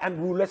heaven,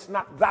 and rulest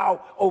not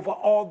thou over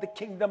all the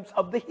kingdoms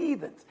of the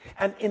heathens?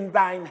 And in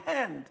thine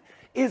hand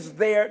is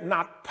there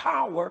not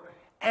power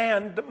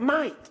and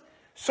might,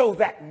 so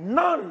that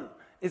none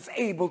is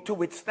able to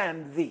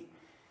withstand thee?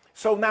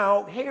 So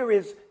now here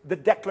is the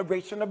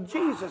declaration of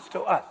Jesus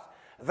to us.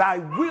 Thy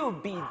will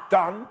be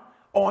done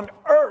on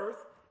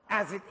earth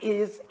as it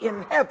is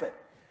in heaven.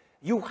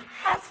 You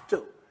have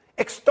to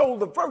extol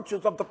the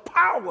virtues of the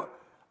power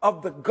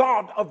of the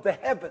God of the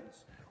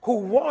heavens, who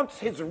wants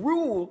his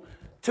rule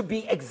to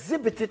be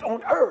exhibited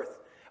on earth.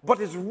 But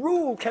his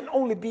rule can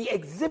only be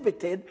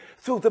exhibited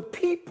through the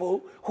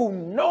people who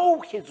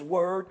know his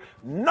word,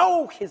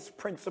 know his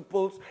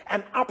principles,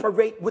 and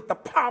operate with the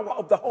power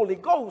of the Holy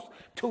Ghost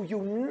to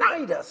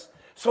unite us,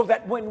 so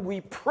that when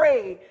we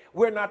pray,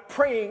 we're not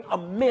praying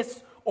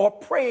amiss or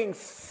praying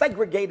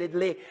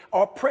segregatedly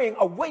or praying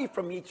away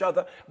from each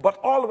other, but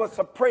all of us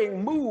are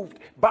praying moved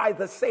by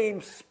the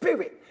same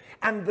Spirit.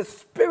 And the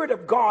Spirit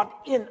of God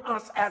in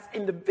us as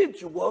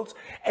individuals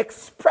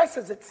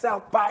expresses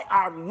itself by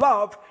our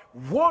love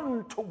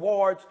one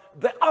towards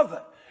the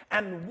other.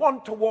 And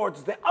one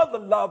towards the other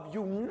love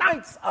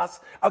unites us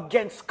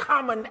against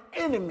common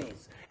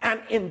enemies. And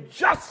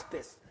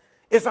injustice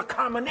is a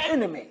common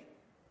enemy.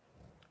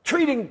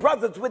 Treating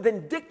brothers with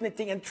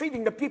indignity and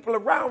treating the people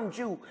around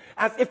you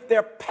as if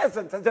they're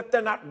peasants, as if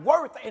they're not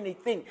worth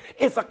anything,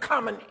 is a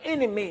common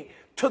enemy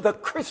to the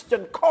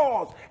Christian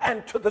cause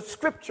and to the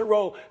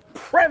scriptural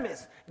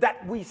premise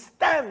that we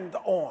stand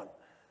on.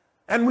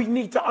 And we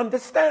need to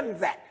understand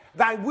that.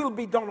 Thy will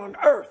be done on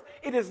earth.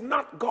 It is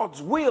not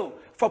God's will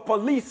for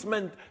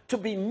policemen to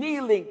be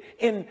kneeling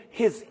in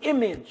his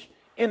image,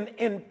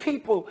 in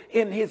people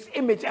in his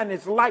image and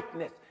his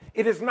likeness.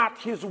 It is not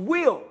his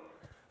will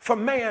for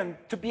man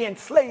to be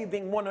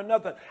enslaving one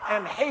another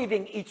and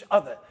hating each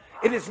other.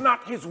 It is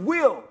not his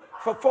will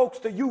for folks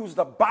to use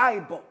the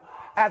Bible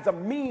as a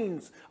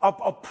means of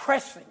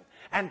oppressing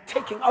and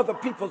taking other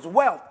people's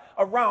wealth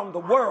around the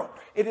world.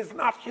 It is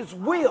not his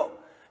will.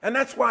 And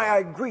that's why I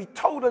agree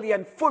totally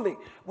and fully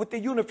with the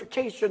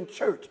Unification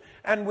Church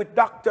and with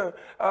Dr.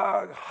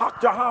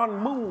 Jahan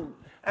Moon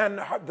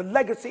and the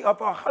legacy of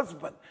her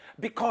husband,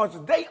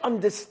 because they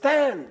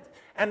understand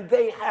and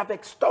they have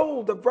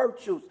extolled the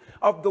virtues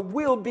of the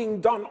will being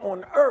done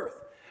on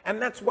earth.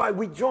 And that's why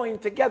we join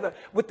together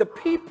with the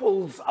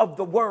peoples of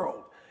the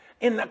world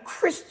in a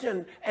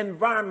Christian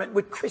environment,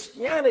 with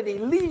Christianity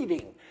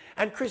leading.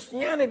 And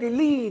Christianity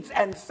leads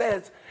and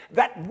says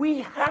that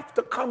we have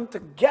to come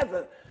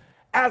together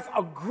as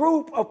a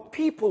group of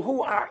people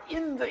who are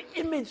in the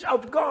image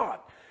of God.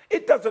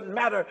 It doesn't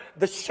matter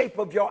the shape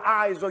of your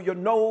eyes or your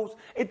nose.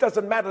 It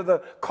doesn't matter the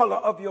color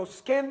of your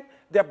skin.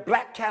 They're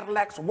black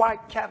Cadillacs,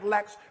 white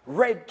Cadillacs,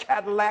 red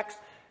Cadillacs,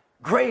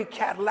 gray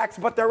Cadillacs,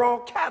 but they're all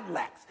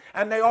Cadillacs.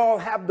 And they all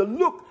have the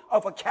look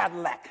of a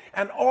Cadillac.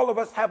 And all of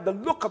us have the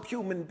look of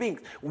human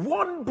beings.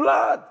 One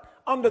blood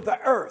under the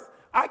earth.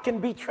 I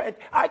can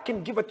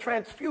give a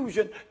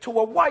transfusion to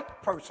a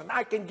white person.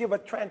 I can give a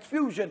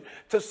transfusion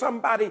to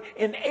somebody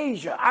in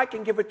Asia. I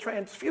can give a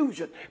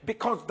transfusion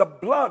because the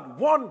blood,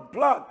 one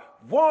blood,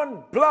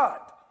 one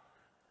blood.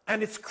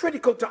 And it's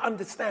critical to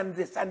understand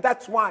this. And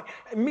that's why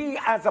me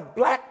as a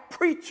black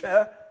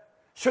preacher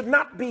should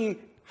not be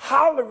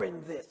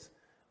hollering this.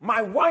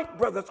 My white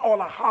brothers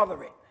all are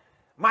hollering.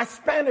 My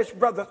Spanish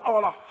brothers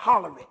all are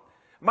hollering.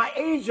 My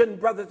Asian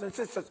brothers and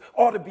sisters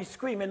ought to be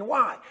screaming.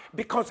 Why?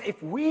 Because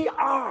if we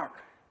are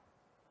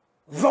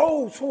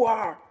those who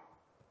are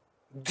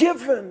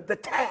given the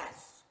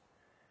task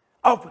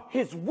of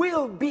his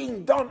will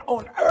being done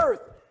on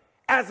earth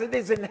as it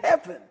is in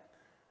heaven,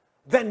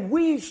 then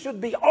we should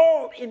be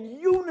all in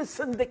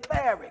unison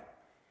declaring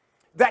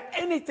that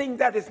anything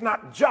that is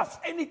not just,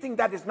 anything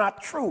that is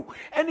not true,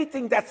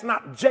 anything that's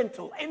not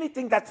gentle,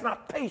 anything that's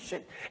not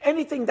patient,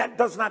 anything that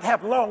does not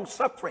have long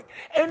suffering,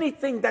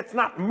 anything that's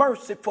not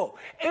merciful,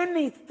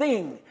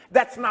 anything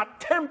that's not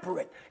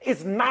temperate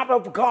is not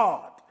of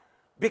God.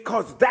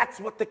 Because that's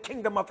what the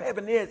kingdom of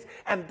heaven is,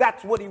 and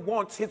that's what he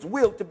wants his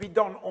will to be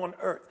done on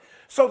earth.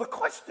 So the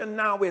question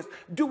now is,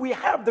 do we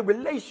have the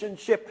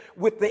relationship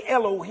with the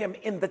Elohim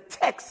in the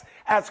text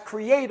as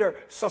creator,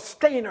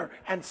 sustainer,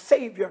 and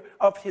savior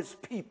of his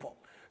people?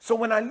 So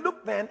when I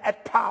look then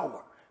at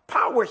power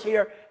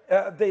here,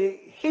 the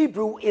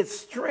Hebrew is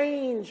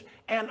strange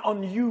and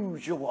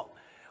unusual.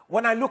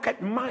 When I look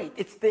at might,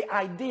 it's the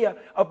idea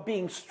of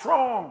being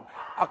strong,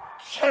 a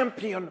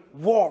champion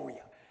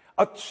warrior.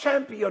 A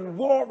champion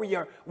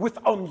warrior with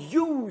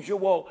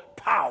unusual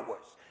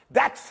powers.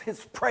 That's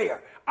his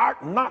prayer.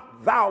 Art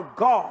not thou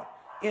God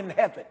in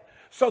heaven?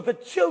 So the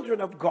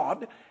children of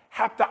God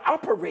have to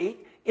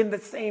operate in the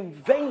same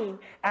vein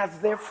as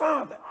their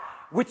father,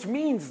 which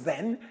means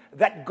then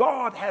that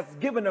God has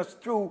given us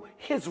through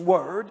his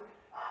word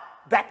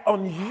that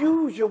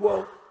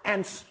unusual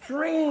and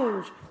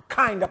strange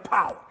kind of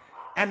power.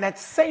 And that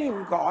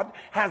same God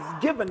has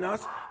given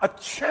us a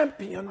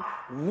champion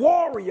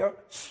warrior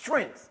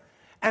strength.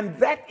 And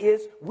that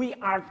is, we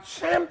are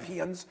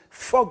champions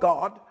for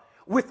God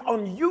with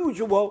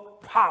unusual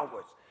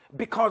powers.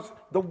 Because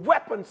the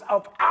weapons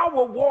of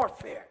our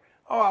warfare,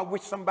 oh, I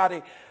wish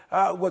somebody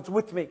was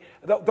with me.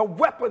 The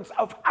weapons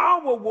of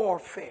our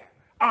warfare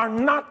are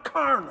not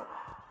carnal.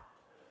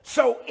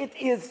 So it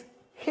is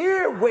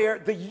here where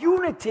the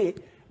unity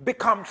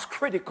becomes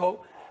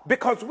critical,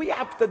 because we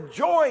have to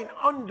join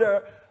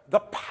under the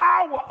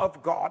power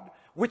of God,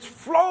 which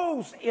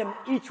flows in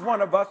each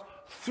one of us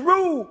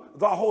through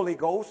the Holy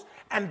Ghost,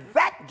 and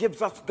that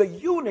gives us the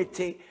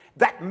unity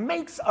that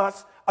makes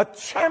us a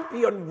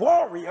champion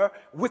warrior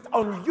with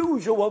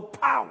unusual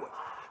powers.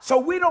 So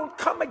we don't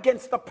come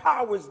against the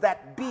powers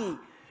that be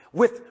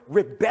with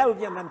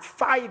rebellion and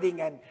fighting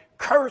and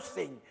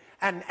cursing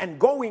and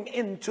going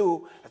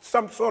into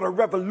some sort of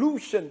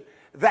revolution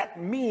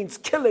that means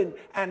killing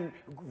and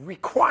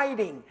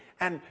requiting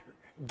and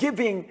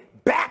giving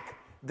back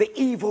the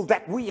evil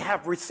that we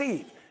have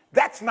received.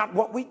 That's not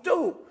what we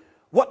do.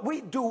 What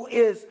we do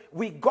is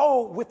we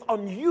go with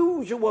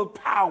unusual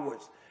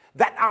powers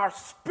that are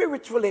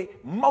spiritually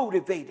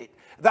motivated,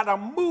 that are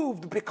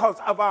moved because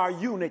of our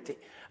unity.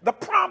 The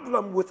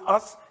problem with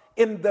us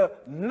in the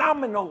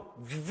nominal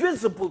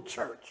visible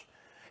church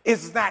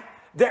is that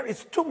there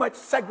is too much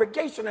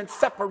segregation and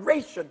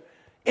separation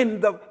in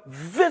the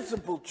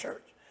visible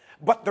church.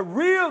 But the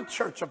real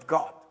church of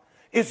God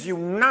is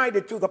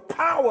united through the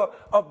power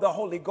of the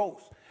Holy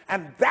Ghost.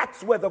 And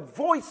that's where the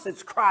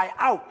voices cry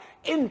out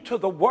into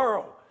the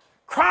world.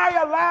 Cry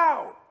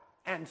aloud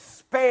and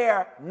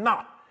spare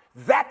not.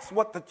 That's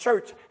what the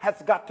church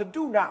has got to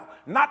do now.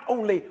 Not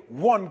only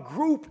one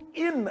group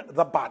in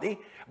the body,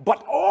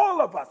 but all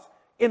of us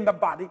in the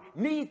body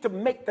need to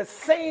make the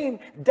same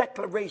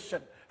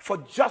declaration for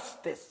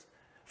justice,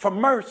 for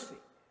mercy,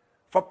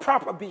 for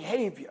proper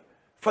behavior,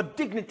 for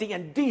dignity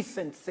and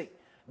decency,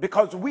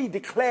 because we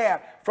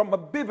declare from a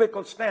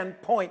biblical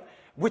standpoint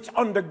which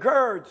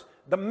undergirds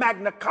the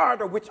Magna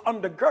Carta, which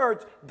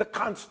undergirds the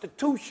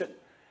Constitution.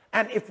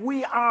 And if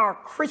we are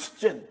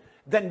Christian,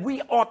 then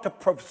we ought to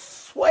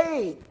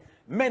persuade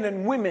men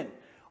and women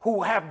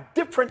who have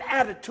different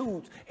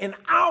attitudes in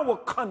our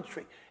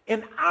country,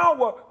 in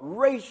our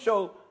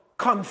racial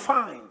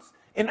confines,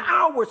 in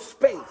our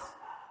space.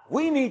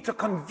 We need to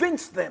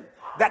convince them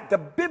that the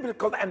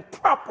biblical and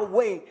proper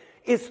way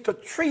is to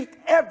treat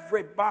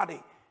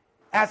everybody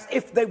as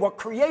if they were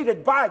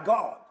created by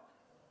God.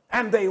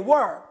 And they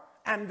were,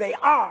 and they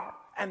are,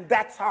 and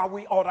that's how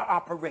we ought to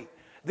operate.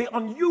 The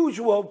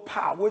unusual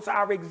powers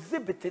are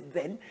exhibited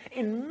then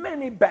in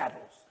many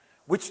battles,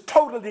 which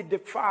totally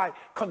defy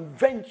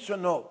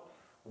conventional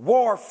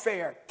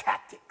warfare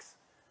tactics.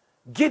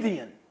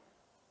 Gideon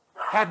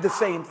had the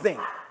same thing,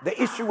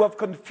 the issue of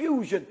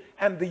confusion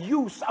and the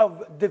use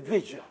of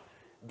division.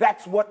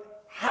 That's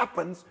what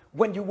happens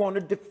when you want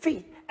to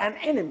defeat an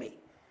enemy.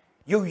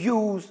 You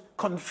use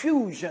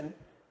confusion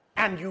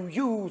and you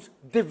use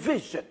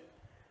division.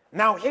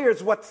 Now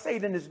here's what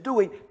Satan is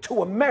doing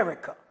to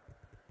America.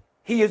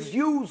 He is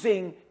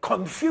using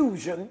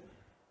confusion,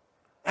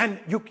 and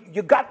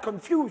you got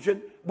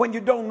confusion when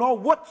you don't know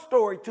what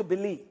story to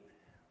believe.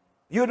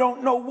 You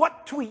don't know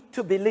what tweet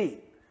to believe.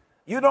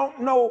 You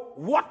don't know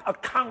what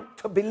account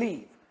to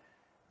believe.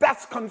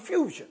 That's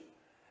confusion.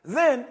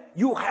 Then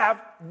you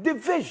have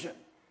division.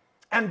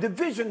 And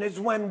division is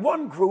when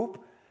one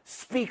group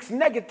speaks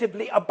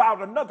negatively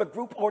about another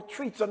group or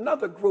treats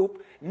another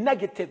group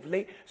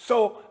negatively.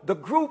 So the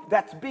group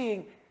that's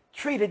being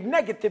treated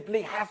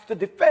negatively has to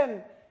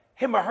defend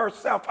him or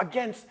herself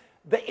against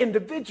the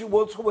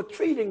individuals who are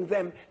treating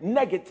them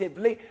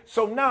negatively.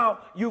 So now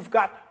you've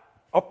got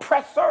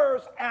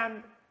oppressors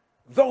and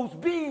those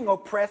being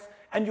oppressed,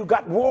 and you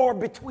got war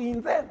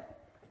between them.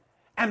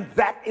 And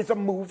that is a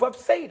move of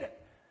Satan.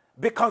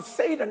 because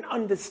Satan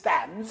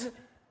understands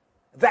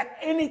that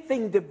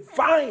anything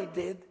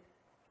divided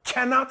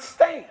cannot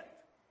stand.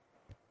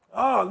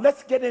 Oh,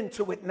 let's get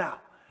into it now.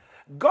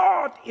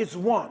 God is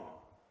one.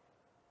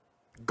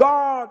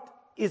 God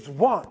is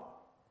one.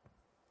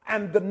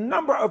 And the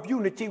number of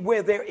unity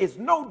where there is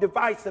no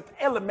divisive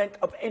element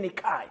of any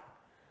kind.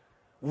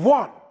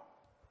 One.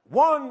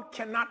 One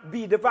cannot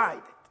be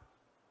divided,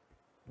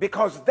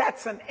 because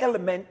that's an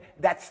element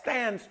that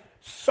stands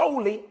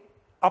solely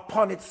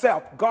upon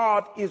itself.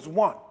 God is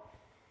one.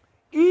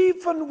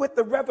 Even with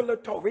the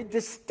revelatory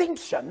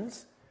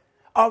distinctions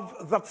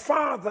of the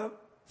Father,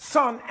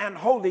 Son, and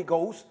Holy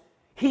Ghost,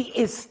 he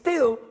is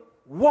still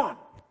one.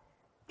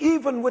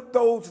 Even with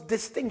those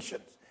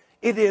distinctions,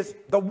 it is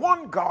the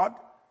one God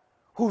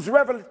whose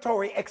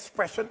revelatory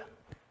expression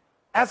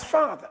as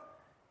Father.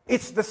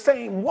 It's the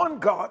same one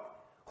God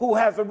who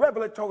has a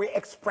revelatory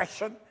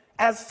expression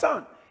as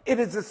Son. It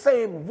is the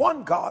same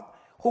one God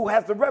who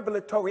has the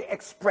revelatory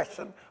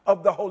expression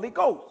of the Holy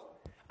Ghost.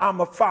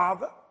 I'm a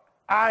father.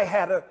 I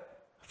had a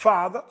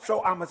father,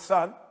 so I'm a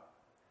son.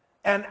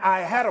 And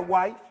I had a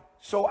wife,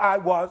 so I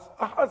was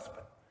a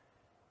husband.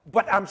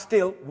 But I'm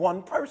still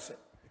one person.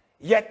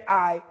 Yet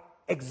I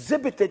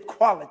exhibited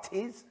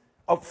qualities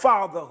of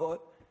fatherhood.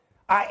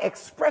 I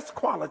expressed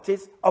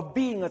qualities of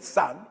being a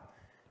son.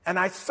 And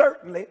I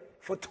certainly,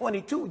 for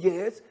 22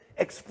 years,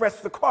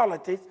 expressed the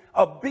qualities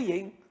of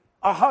being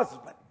a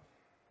husband.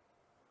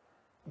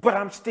 But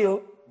I'm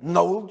still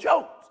Noel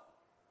Jones.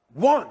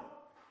 One.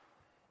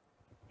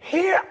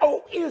 Hear,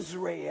 O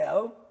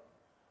Israel,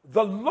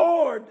 the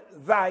Lord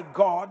thy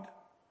God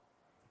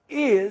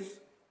is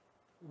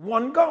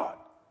one God.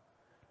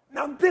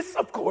 Now this,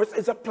 of course,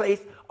 is a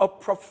place of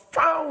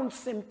profound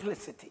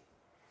simplicity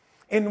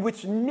in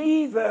which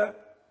neither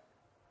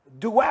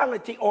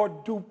duality or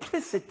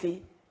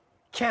duplicity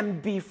can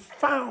be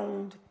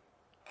found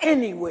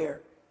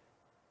anywhere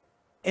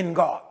in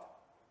God.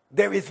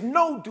 There is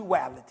no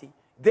duality.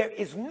 There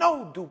is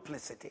no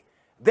duplicity.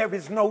 There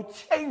is no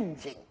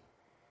changing.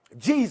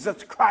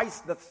 Jesus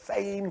Christ the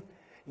same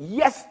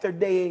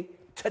yesterday,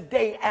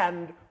 today,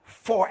 and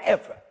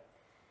forever.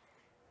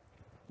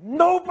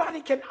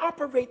 Nobody can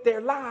operate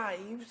their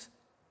lives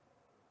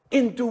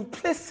in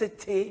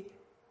duplicity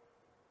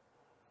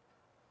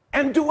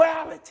and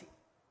duality,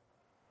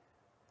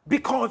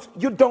 because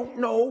you don't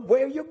know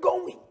where you're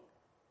going.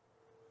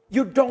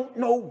 You don't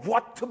know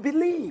what to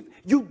believe.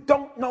 You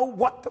don't know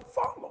what to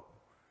follow.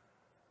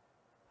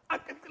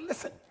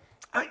 Listen,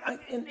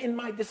 in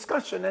my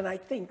discussion, and I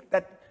think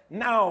that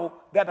now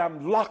that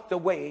I'm locked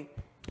away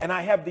and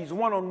I have these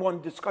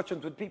one-on-one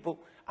discussions with people,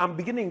 I'm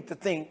beginning to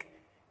think,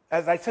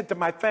 as I said to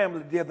my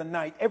family the other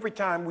night, every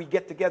time we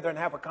get together and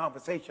have a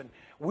conversation,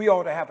 we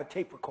ought to have a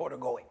tape recorder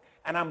going.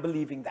 And I'm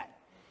believing that.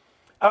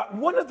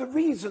 One of the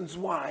reasons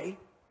why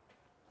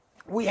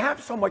we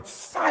have so much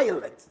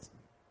silence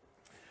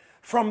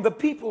from the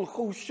people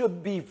who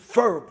should be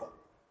verbal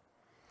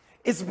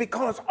is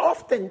because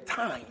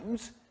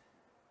oftentimes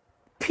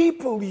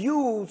people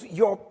use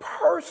your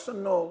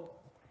personal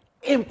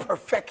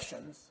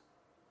imperfections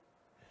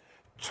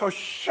to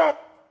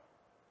shut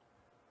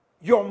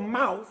your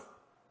mouth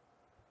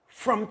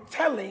from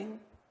telling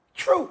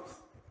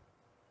truth,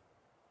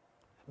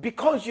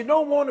 because you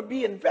don't want to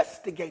be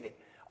investigated.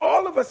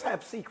 All of us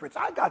have secrets.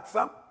 I got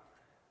some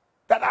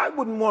that I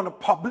wouldn't want to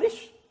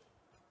publish.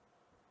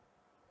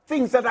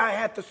 Things that I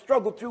had to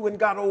struggle through and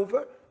got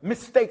over,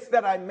 mistakes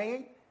that I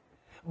made.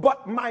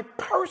 But my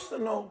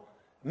personal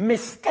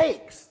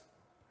mistakes,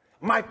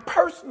 my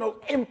personal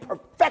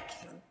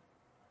imperfection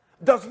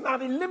does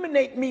not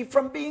eliminate me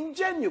from being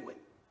genuine.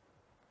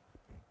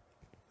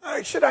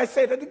 Should I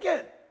say that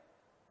again?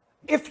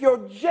 If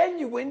you're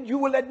genuine, you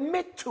will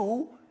admit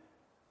to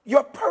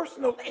your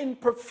personal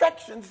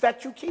imperfections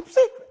that you keep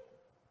secret.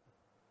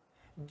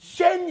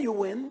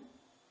 Genuine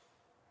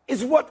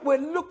is what we're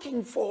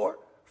looking for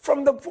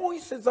from the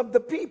voices of the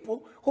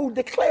people who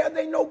declare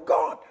they know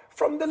God,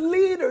 from the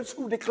leaders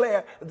who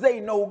declare they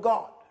know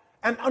God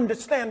and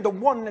understand the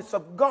oneness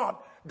of God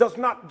does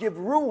not give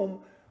room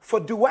for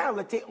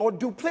duality or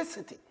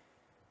duplicity.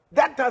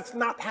 That does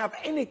not have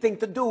anything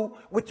to do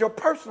with your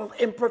personal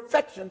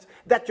imperfections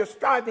that you're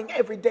striving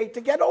every day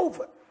to get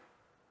over.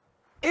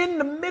 In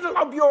the middle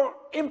of your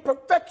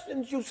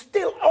imperfections, you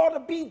still ought to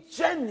be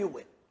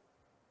genuine.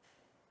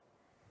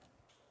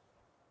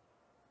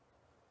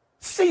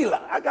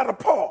 Selah, I got to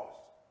pause,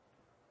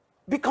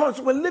 because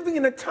we're living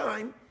in a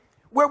time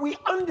where we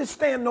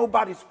understand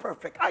nobody's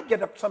perfect. I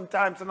get up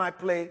sometimes and I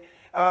play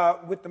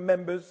with the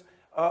members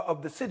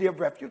of the city of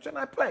Refuge, and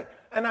I play.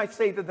 And I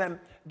say to them,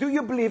 do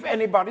you believe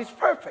anybody's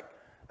perfect?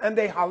 And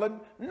they hollered,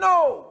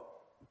 no.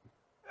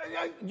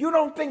 You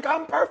don't think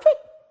I'm perfect?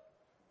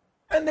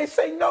 And they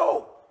say,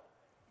 no.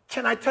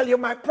 Can I tell you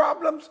my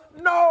problems?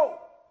 No.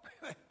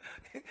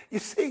 You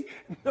see,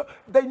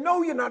 they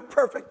know you're not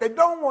perfect. They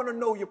don't want to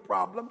know your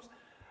problems.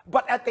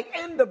 But at the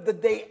end of the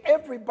day,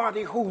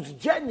 everybody who's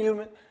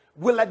genuine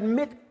will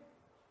admit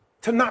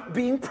to not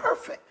being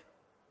perfect.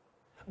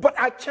 But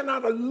I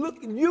cannot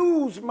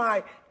use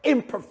my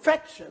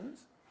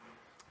imperfections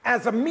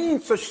as a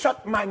means to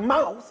shut my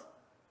mouth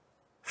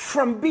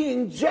from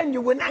being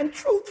genuine and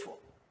truthful.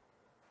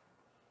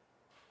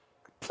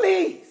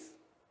 Please,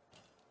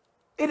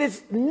 it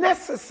is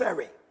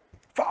necessary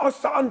for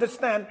us to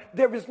understand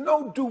there is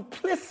no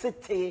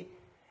duplicity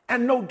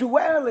and no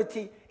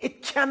duality.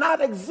 It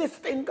cannot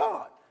exist in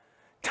God.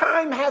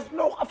 Time has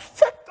no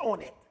effect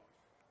on it,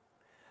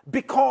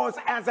 because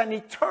as an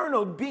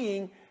eternal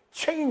being,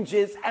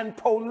 changes and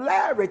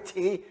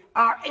polarity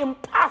are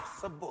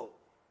impossible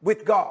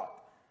with God.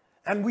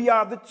 And we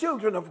are the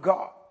children of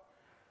God.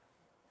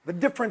 The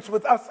difference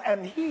with us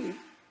and he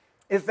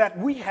is that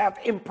we have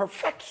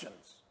imperfections.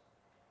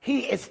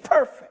 He is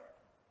perfect.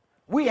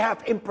 We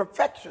have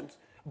imperfections,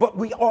 but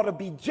we ought to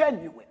be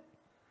genuine.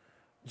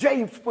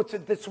 James puts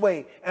it this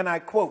way, and I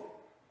quote,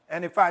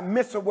 and if I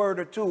miss a word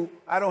or two,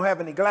 I don't have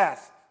any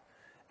glasses.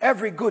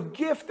 Every good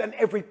gift and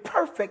every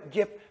perfect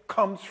gift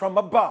comes from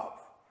above,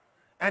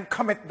 and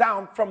cometh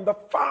down from the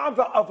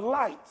Father of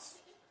lights,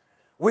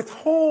 with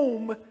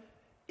whom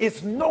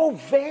is no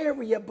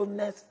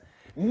variableness,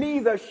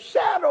 neither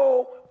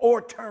shadow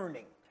or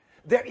turning.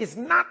 There is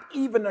not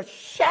even a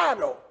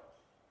shadow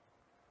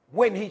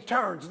when he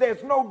turns.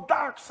 There's no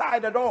dark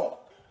side at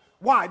all.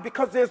 Why?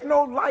 Because there's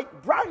no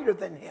light brighter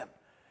than him.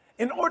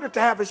 In order to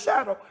have a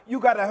shadow, you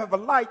got to have a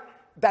light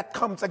that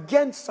comes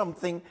against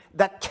something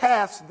that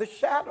casts the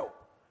shadow.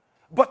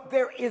 But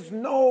there is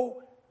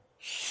no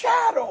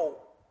shadow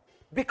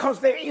because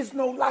there is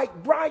no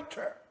light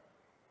brighter.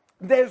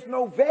 There's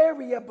no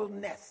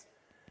variableness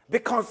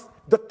because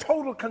the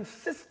total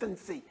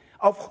consistency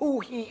of who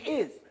he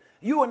is.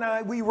 You and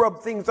I, we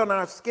rub things on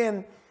our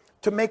skin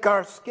to make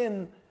our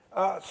skin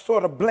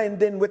sort of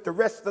blend in with the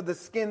rest of the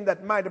skin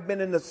that might have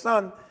been in the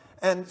sun,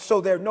 and so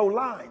there are no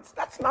lines.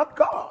 That's not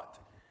God.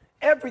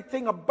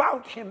 Everything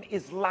about him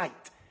is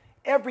light.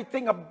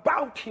 Everything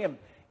about him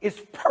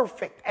is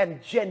perfect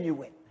and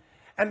genuine.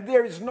 And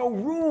there is no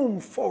room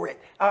for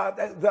it.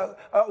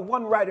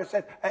 One writer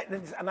said,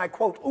 and I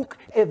quote, "Uk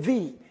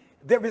evi,"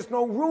 there is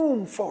no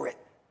room for it.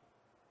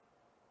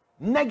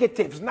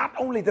 Negatives, not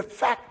only the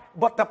fact,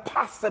 but the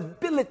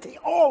possibility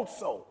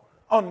also,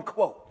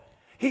 unquote.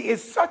 He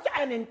is such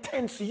an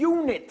intense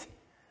unit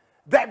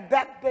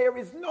that there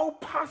is no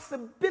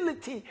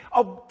possibility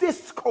of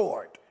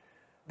discord.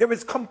 There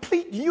is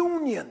complete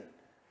union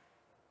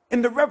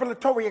in the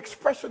revelatory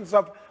expressions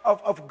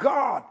of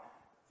God.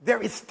 There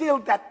is still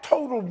that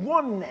total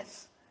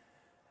oneness.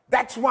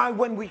 That's why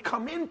when we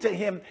come into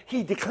him,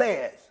 he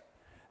declares,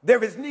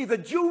 there is neither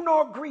Jew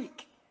nor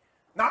Greek.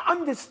 Now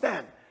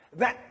understand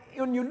that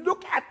when you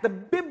look at the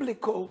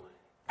biblical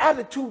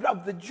attitude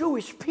of the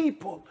Jewish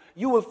people,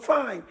 you will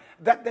find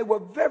that they were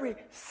very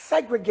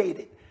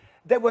segregated.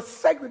 They were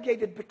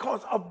segregated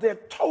because of their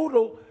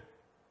total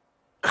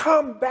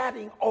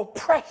combating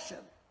oppression.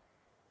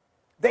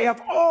 They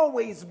have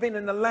always been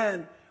in a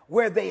land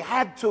where they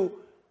had to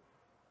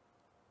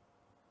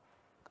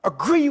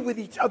agree with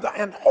each other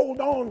and hold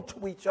on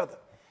to each other.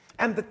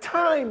 And the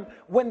time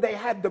when they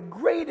had the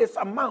greatest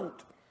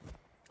amount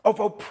of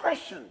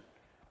oppression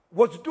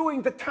was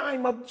during the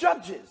time of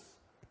Judges,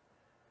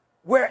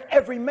 where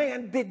every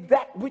man did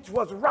that which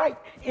was right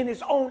in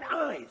his own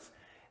eyes.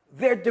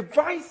 Their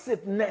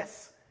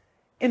divisiveness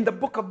in the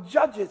book of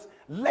Judges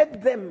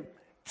led them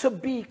to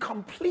be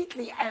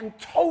completely and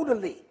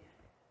totally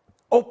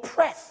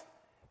oppressed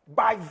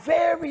by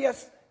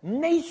various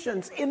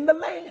nations in the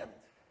land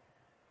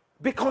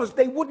because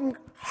they wouldn't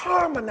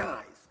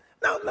harmonize.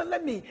 Now,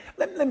 let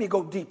me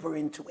go deeper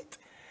into it.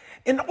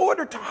 In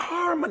order to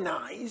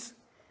harmonize,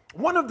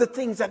 one of the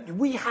things that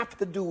we have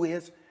to do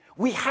is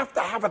we have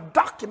to have a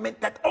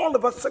document that all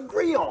of us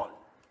agree on.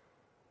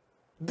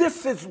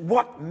 This is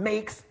what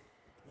makes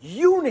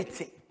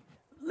unity.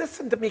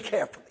 Listen to me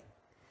carefully.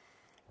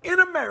 In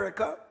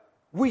America,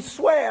 we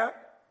swear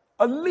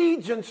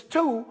allegiance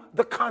to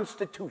the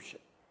Constitution.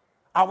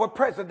 Our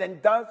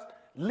president does,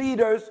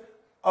 leaders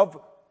of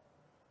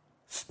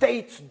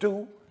states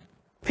do,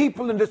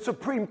 people in the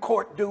Supreme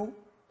Court do.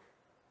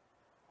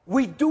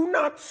 We do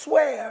not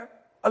swear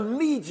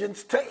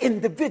allegiance to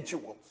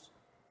individuals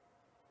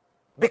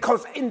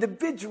because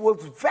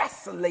individuals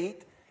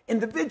vacillate.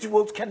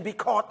 Individuals can be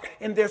caught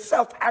in their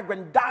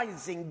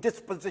self-aggrandizing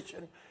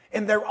disposition,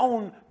 in their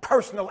own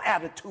personal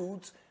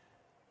attitudes,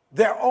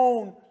 their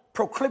own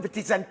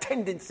proclivities and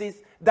tendencies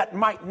that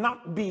might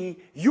not be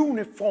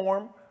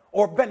uniform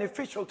or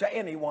beneficial to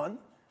anyone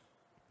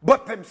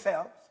but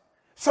themselves.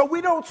 So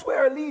we don't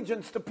swear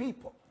allegiance to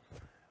people.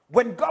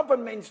 When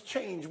governments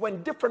change,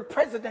 when different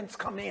presidents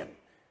come in,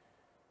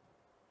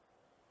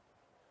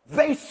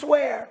 they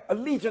swear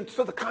allegiance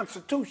to the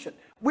Constitution.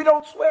 We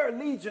don't swear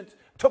allegiance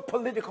to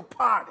political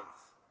parties,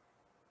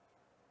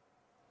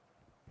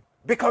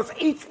 because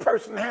each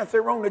person has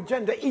their own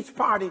agenda. Each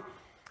party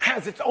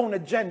has its own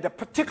agenda,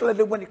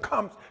 particularly when it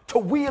comes to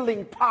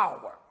wielding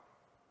power.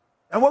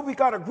 And when we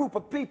got a group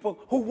of people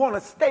who want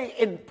to stay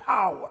in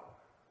power.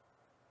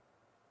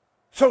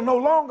 So no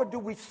longer do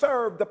we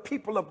serve the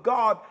people of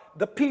God,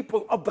 the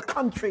people of the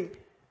country.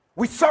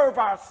 We serve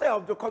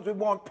ourselves because we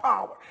want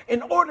power.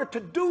 In order to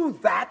do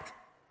that,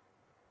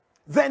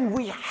 then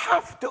we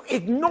have to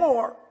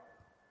ignore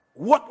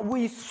what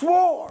we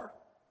swore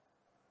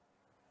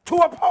to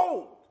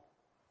uphold.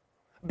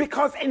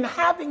 Because in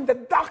having the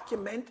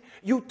document,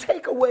 you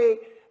take away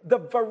the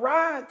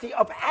variety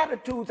of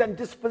attitudes and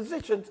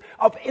dispositions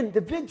of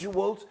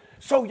individuals,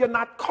 so you're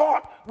not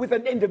caught with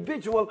an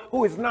individual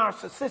who is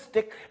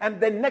narcissistic,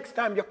 and then next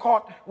time you're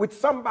caught with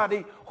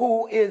somebody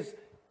who is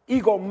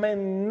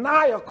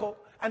egomaniacal,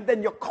 and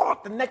then you're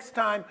caught the next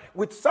time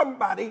with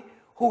somebody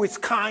who is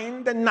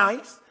kind and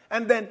nice,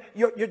 and then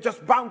you're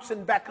just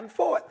bouncing back and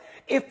forth.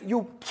 If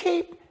you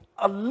keep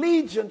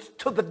allegiance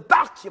to the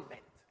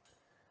document,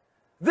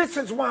 this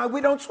is why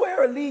we don't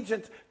swear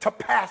allegiance to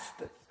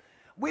pastors.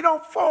 We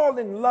don't fall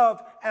in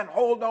love and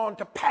hold on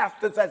to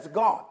pastors as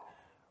God.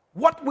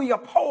 What we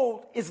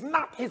uphold is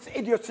not his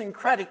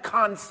idiosyncratic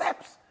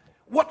concepts.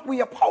 What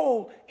we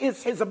uphold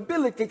is his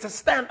ability to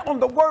stand on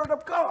the word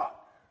of God.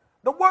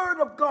 The word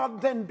of God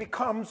then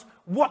becomes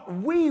what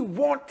we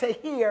want to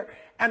hear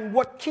and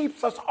what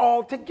keeps us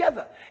all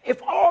together.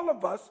 If all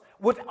of us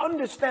would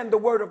understand the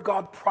word of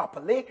God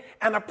properly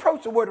and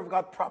approach the word of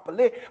God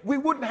properly, we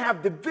wouldn't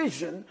have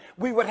division,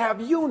 we would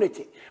have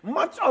unity.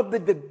 Much of the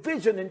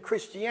division in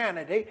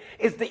Christianity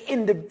is the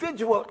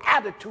individual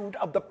attitude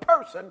of the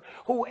person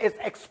who is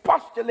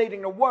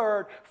expostulating the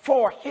word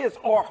for his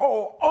or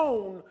her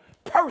own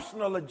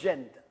personal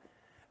agenda.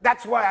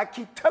 That's why I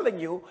keep telling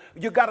you,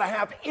 you got to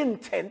have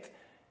intent.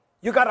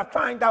 You got to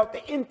find out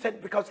the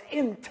intent, because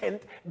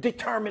intent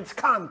determines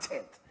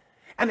content.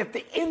 And if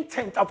the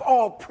intent of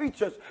all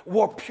preachers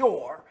were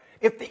pure,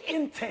 if the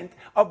intent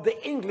of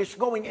the English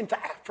going into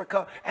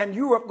Africa and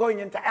Europe going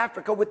into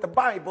Africa with the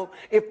Bible,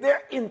 if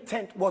their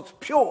intent was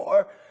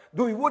pure,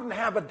 we wouldn't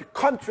have a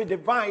country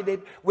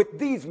divided with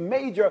these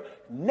major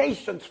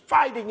nations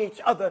fighting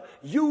each other,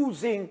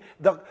 using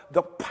the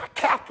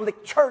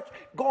Catholic Church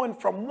going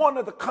from one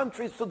of the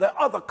countries to the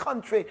other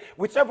country,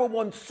 whichever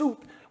one suit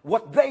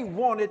what they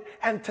wanted.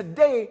 And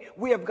today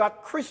we have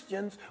got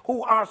Christians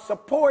who are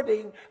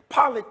supporting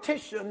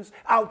politicians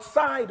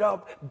outside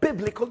of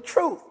biblical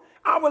truth.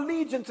 Our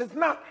allegiance is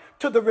not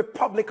to the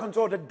Republicans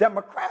or the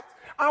Democrats.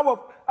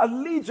 Our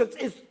allegiance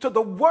is to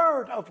the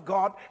Word of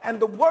God, and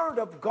the Word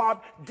of God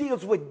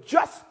deals with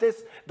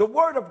justice. The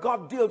Word of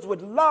God deals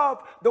with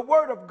love. The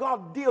Word of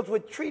God deals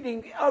with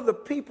treating other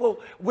people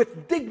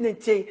with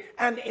dignity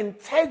and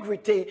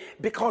integrity,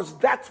 because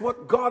that's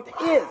what God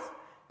is.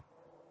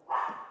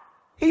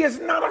 He is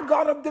not a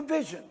God of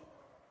division.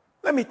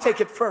 Let me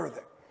take it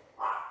further.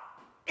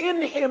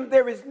 In him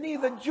there is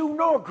neither Jew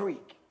nor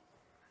Greek.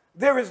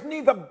 There is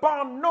neither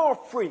bond nor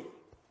free.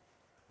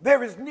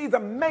 There is neither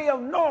male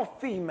nor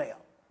female.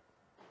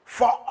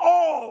 For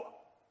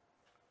all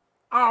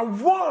are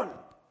one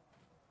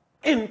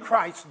in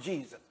Christ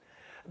Jesus.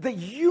 The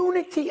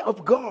unity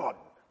of God,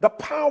 the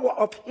power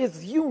of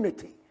his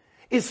unity,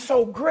 is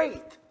so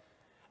great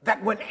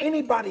that when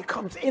anybody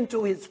comes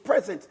into his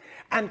presence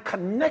and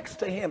connects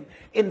to him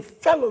in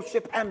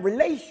fellowship and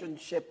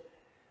relationship,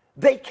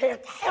 they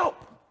can't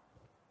help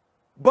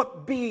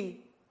but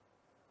be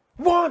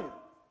one.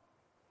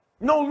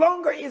 No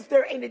longer is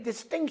there any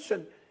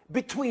distinction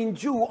between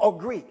Jew or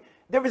Greek.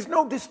 There is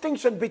no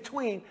distinction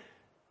between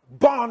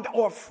bond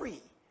or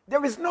free.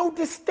 There is no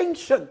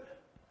distinction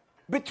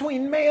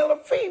between male or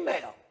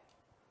female.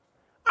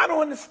 I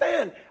don't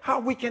understand how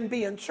we can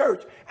be in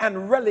church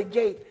and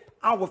relegate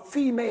our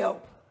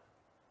female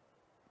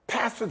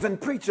pastors and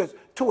preachers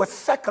to a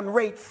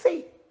second-rate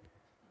seat.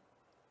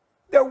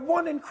 They're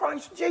one in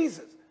Christ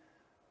Jesus.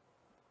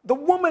 The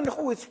woman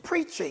who is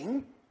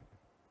preaching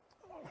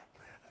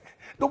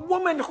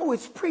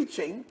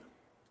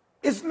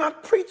is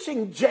not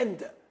preaching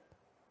gender.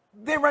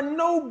 There are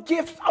no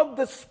gifts of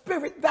the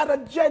Spirit that are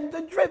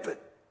gender-driven.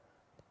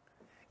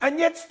 And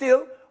yet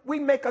still, we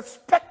make a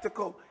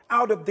spectacle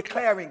out of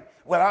declaring,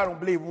 well, I don't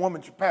believe a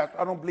woman should pastor.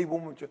 I don't believe a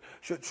woman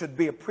should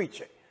be a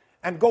preacher.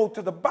 And go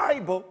to the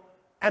Bible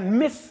and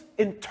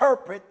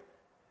misinterpret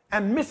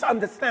and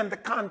misunderstand the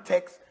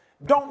context,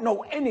 don't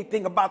know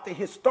anything about the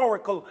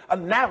historical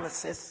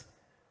analysis,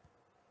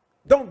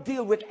 don't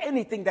deal with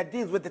anything that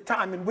deals with the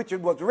time in which it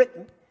was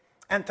written,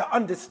 and to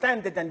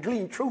understand it and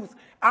glean truth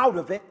out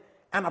of it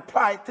and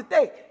apply it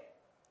today.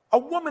 A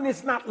woman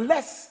is not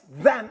less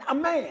than a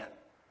man.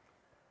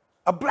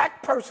 A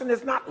black person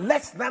is not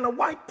less than a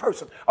white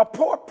person. A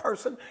poor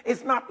person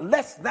is not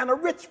less than a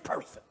rich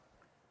person.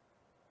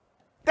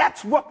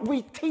 That's what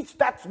we teach.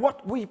 That's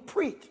what we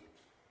preach.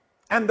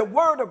 And the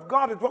word of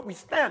God is what we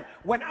stand.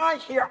 When I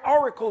hear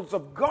oracles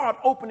of God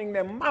opening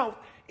their mouth,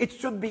 it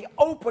should be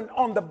open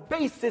on the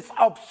basis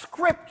of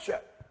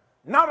Scripture,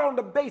 not on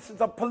the basis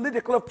of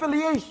political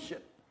affiliation.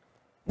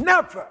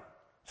 Never.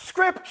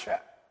 Scripture.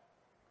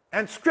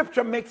 And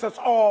Scripture makes us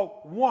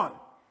all one.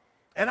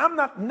 And I'm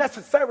not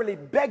necessarily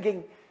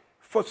begging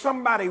for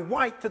somebody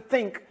white to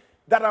think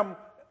that I'm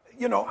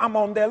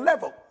on their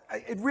level.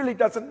 It really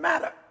doesn't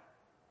matter.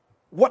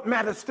 What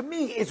matters to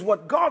me is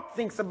what God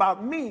thinks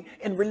about me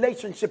in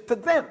relationship to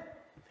them.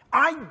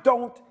 I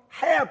don't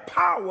have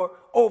power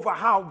over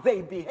how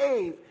they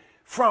behave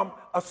from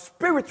a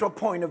spiritual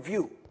point of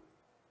view.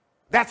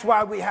 That's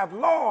why we have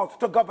laws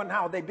to govern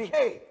how they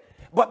behave.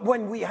 But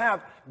when we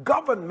have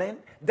government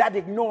that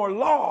ignore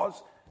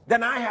laws,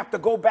 then I have to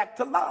go back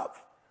to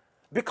love.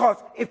 Because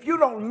if you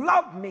don't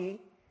love me,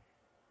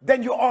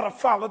 then you ought to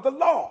follow the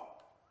law.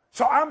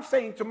 So I'm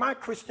saying to my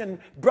Christian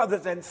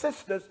brothers and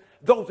sisters,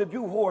 those of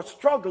you who are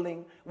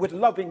struggling with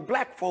loving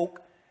black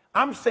folk,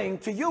 I'm saying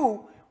to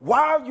you,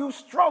 while you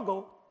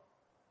struggle,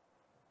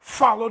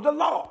 follow the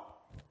law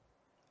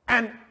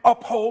and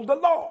uphold the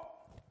law.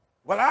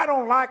 Well, I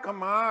don't like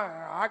them.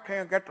 I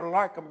can't get to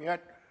like them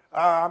yet.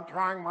 I'm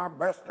trying my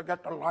best to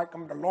get to like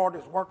them. The Lord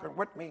is working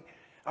with me.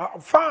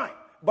 Fine.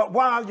 But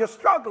while you're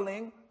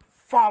struggling,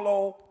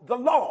 follow the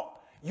law.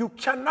 You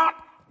cannot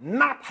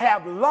not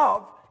have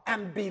love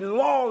and be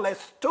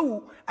lawless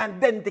too, and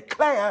then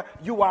declare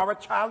you are a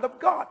child of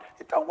God.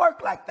 It don't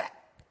work like that.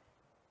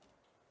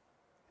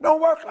 It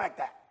don't work like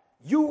that.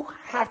 You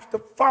have to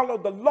follow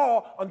the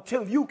law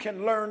until you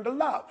can learn to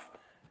love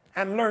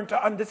and learn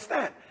to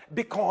understand,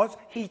 because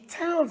he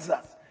tells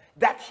us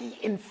that he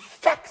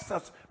infects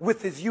us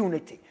with his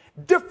unity.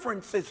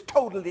 Difference is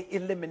totally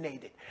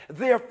eliminated.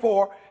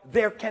 Therefore,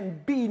 there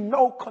can be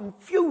no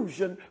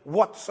confusion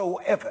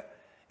whatsoever.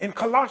 In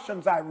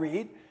Colossians, I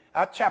read,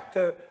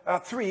 chapter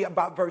 3,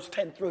 about verse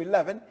 10 through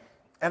 11,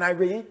 and I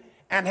read,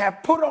 and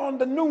have put on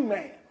the new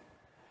man,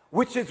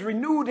 which is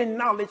renewed in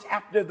knowledge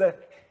after the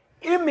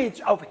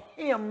image of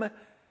him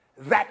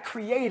that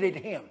created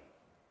him,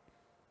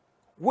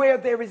 where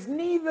there is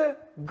neither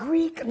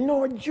Greek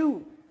nor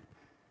Jew,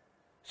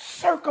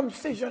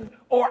 circumcision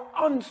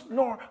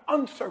nor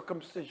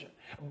uncircumcision,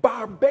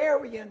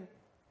 barbarian,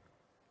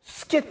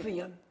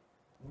 Scythian,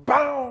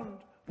 bound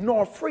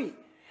nor free,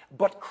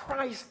 but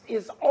Christ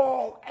is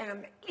all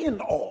and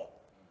in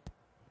all.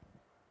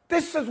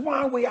 This is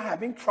why we are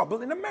having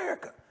trouble in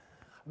America.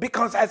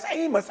 Because as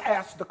Amos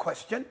asked the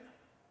question,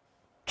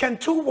 can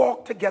two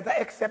walk together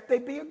except they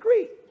be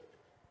agreed?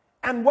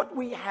 And what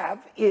we have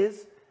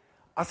is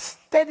a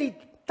steady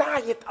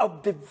diet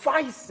of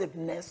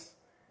divisiveness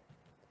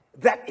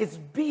that is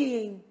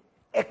being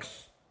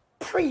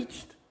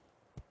preached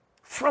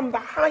from the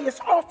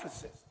highest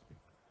offices.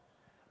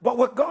 But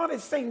what God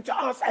is saying to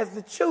us as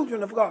the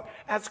children of God,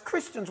 as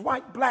Christians,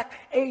 white, black,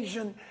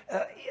 Asian,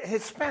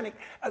 Hispanic,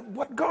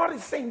 what God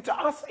is saying to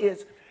us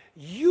is,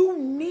 you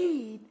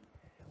need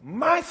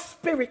my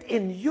spirit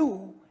in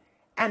you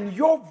and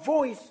your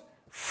voice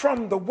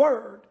from the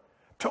word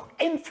to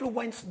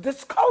influence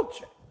this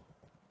culture.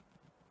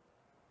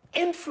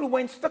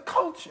 Influence the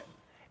culture.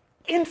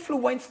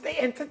 Influence the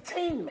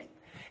entertainment.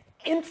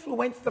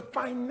 Influence the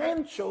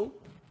financial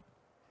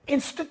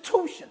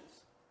institutions.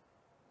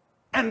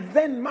 And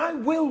then my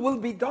will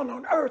be done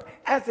on earth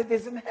as it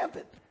is in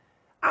heaven.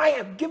 I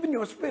have given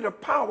you a spirit of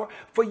power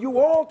for you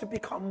all to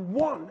become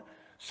one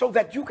so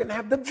that you can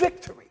have the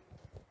victory.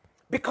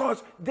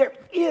 Because there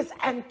is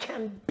and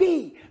can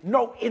be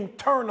no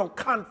internal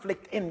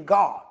conflict in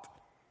God.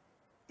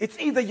 It's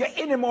either you're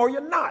in him or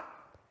you're not.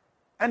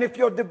 And if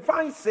you're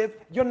divisive,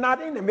 you're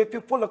not in him. If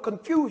you're full of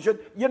confusion,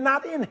 you're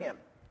not in him.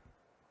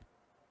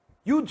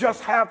 You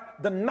just have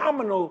the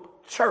nominal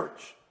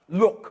church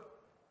look.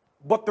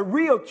 But the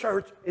real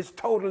church is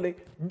totally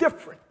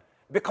different,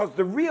 because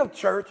the real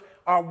church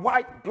are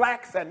white,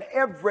 blacks, and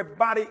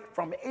everybody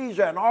from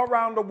Asia and all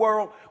around the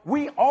world.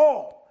 We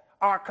all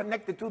are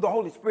connected to the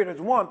Holy Spirit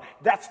as one.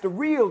 That's the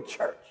real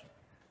church.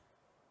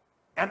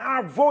 And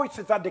our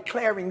voices are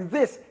declaring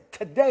this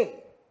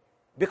today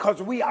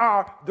because we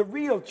are the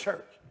real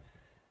church.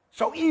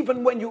 So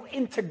even when you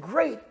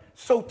integrate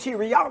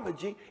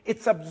soteriology,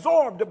 it's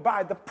absorbed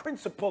by the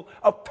principle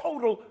of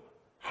total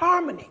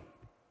harmony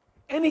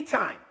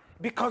anytime.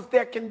 Because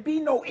there can be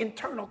no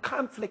internal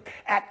conflict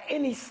at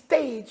any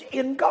stage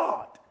in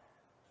God.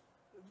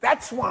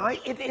 That's why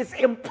it is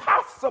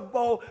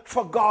impossible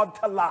for God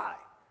to lie.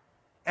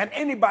 And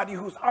anybody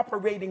who's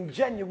operating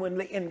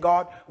genuinely in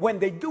God, when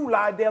they do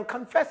lie, they'll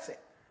confess it.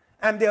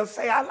 And they'll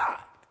say, I lied.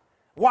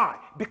 Why?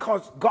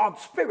 Because God's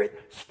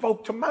Spirit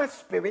spoke to my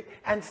spirit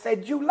and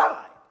said, you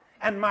lied.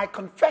 And my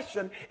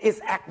confession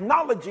is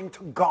acknowledging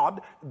to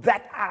God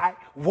that I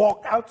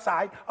walked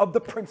outside of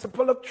the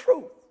principle of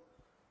truth.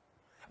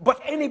 But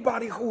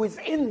anybody who is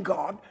in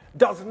God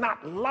does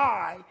not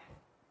lie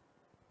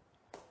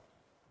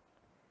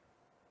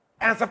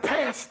as a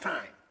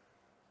pastime.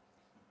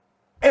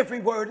 Every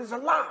word is a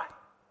lie.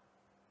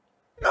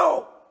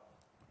 No,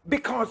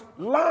 because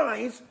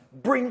lies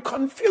bring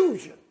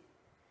confusion.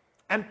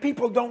 And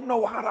people don't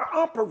know how to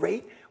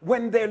operate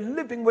when they're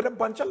living with a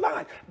bunch of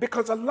lies.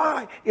 Because a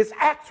lie is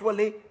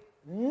actually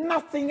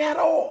nothing at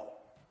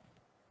all.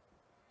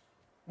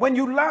 When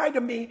you lie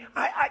to me,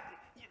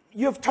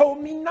 you've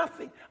told me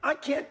nothing. I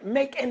can't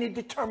make any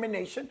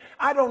determination.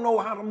 I don't know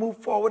how to move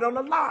forward on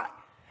a lie.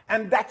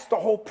 And that's the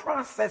whole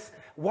process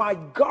why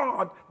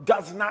God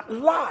does not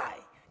lie.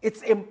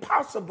 It's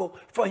impossible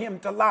for him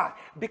to lie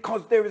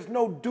because there is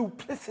no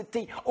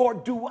duplicity or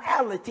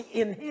duality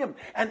in him.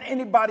 And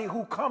anybody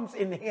who comes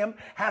in him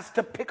has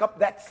to pick up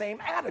that same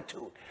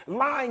attitude.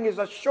 Lying is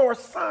a sure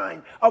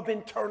sign of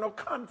internal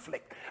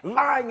conflict.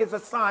 Lying is a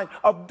sign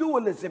of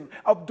dualism,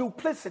 of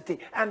duplicity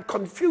and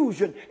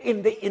confusion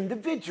in the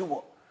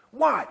individual.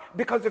 Why?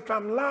 Because if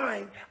I'm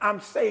lying, I'm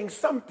saying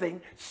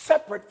something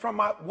separate from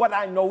what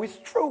I know is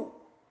true.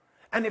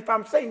 And if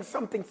I'm saying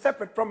something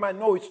separate from I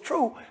know it's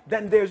true,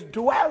 then there's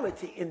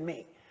duality in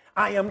me.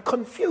 I am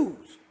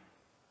confused.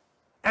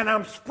 And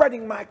I'm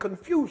spreading my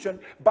confusion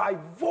by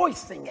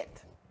voicing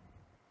it.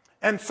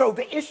 And so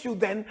the issue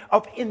then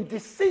of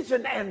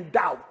indecision and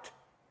doubt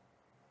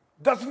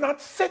does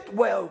not sit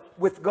well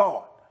with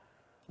God.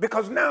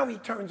 Because now he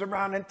turns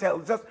around and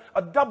tells us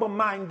a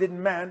double-minded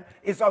man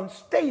is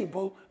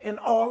unstable in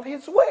all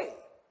his way.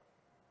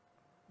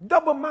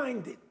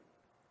 Double-minded.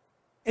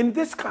 In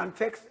this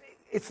context,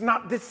 it's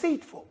not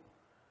deceitful,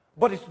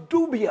 but it's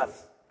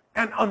dubious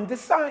and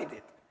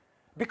undecided.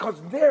 Because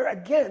there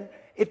again,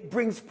 it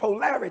brings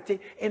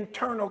polarity,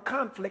 internal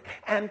conflict,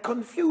 and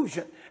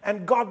confusion.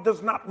 And God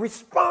does not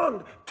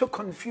respond to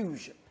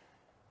confusion.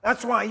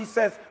 That's why he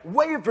says,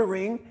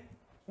 wavering,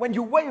 when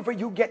you waver,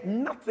 you get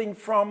nothing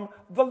from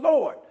the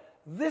Lord.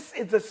 This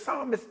is the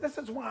psalmist. This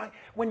is why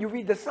when you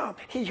read the psalm,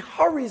 he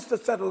hurries to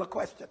settle a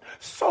question.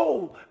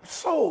 Soul,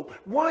 soul,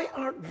 why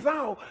art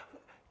thou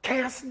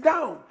cast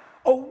down?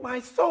 O my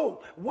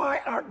soul,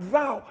 why art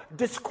thou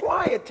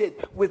disquieted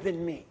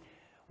within me?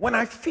 When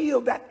I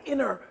feel that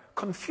inner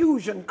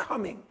confusion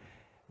coming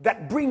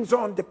that brings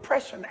on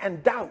depression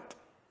and doubt,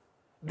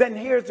 then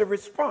here's the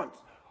response.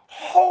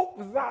 Hope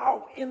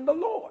thou in the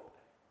Lord,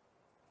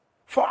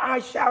 for I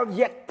shall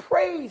yet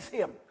praise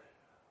him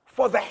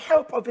for the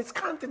help of his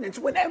countenance.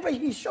 Whenever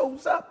he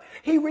shows up,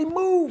 he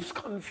removes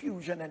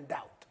confusion and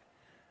doubt.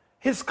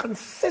 His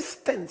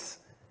consistence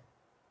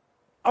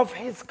of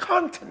his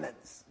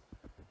countenance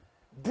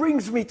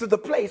brings me to the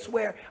place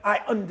where I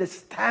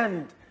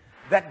understand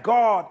that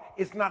God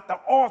is not the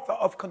author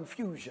of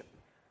confusion.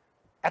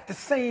 At the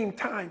same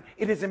time,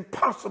 it is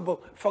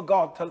impossible for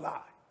God to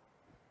lie.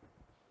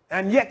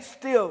 And yet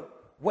still,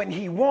 when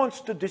he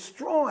wants to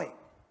destroy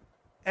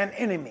an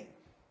enemy,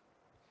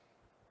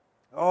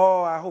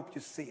 oh, I hope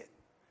you see it.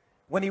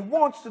 When he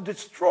wants to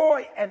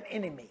destroy an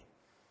enemy,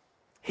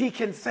 he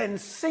can send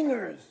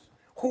singers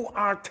who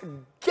are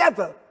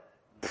together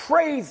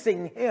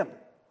praising him.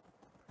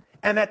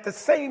 And at the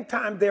same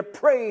time, their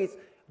praise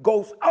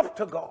goes up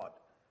to God.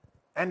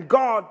 And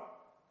God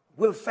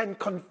will send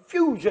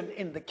confusion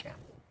in the camp.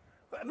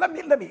 Let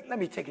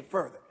me take it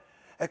further.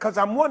 Because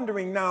I'm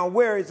wondering now,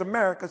 where is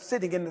America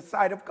sitting in the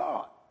sight of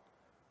God?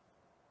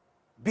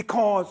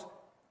 Because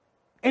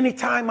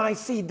anytime I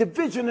see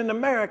division in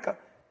America,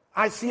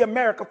 I see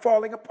America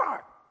falling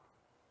apart.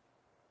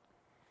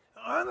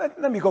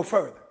 Let me go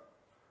further.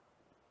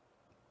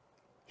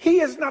 He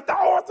is not the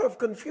author of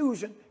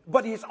confusion,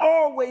 but he's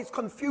always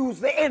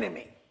confused the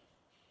enemy.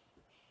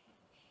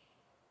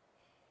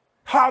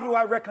 How do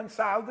I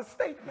reconcile the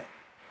statement?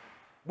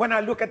 When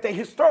I look at the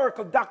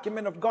historical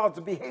document of God's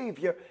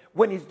behavior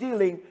when he's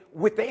dealing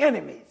with the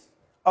enemies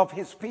of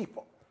his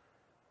people.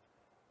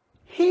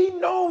 He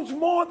knows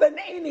more than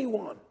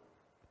anyone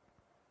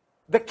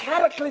the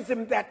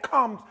cataclysm that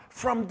comes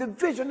from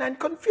division and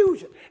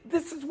confusion.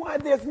 This is why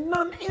there's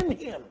none in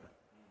him.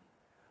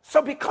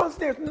 So because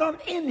there's none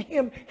in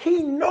him,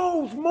 he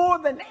knows more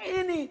than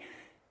any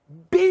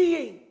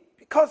being,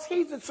 because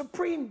he's a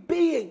supreme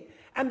being,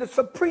 and the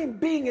supreme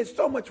being is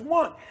so much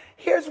one.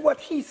 Here's what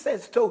he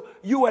says to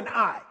you and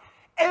I.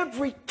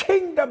 Every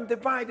kingdom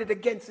divided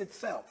against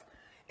itself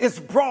is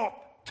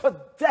brought to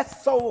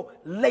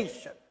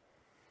desolation.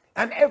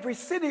 And every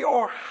city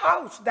or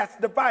house that's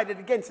divided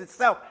against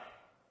itself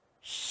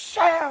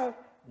shall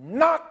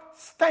not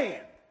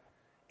stand.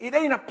 It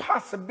ain't a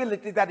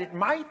possibility that it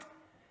might.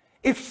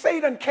 If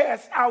Satan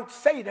casts out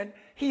Satan,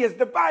 he is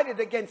divided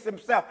against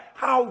himself.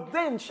 How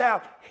then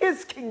shall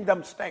his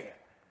kingdom stand?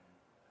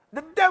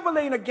 The devil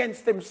ain't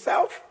against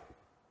himself.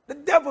 The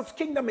devil's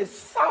kingdom is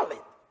solid.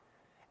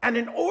 And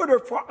in order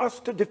for us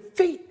to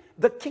defeat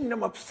the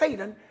kingdom of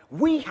Satan,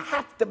 we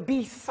have to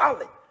be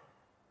solid.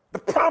 The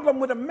problem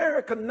with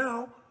America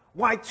now,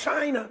 why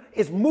China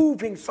is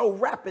moving so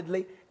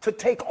rapidly to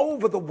take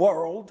over the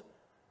world,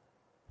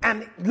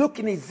 and look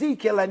in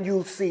Ezekiel and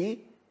you'll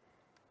see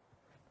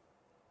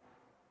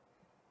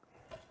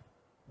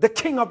the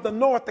king of the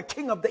north, the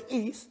king of the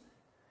east,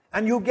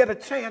 and you'll get a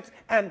chance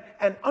and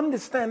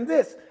understand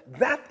this.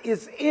 That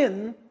is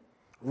in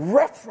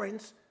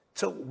reference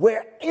to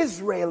where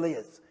Israel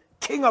is.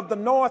 King of the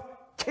north,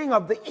 king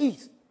of the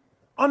east.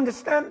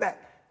 Understand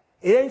that.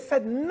 It ain't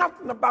said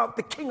nothing about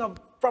the king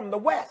from the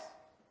west.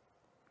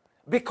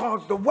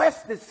 Because the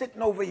west is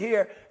sitting over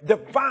here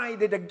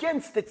divided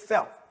against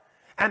itself.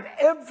 And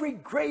every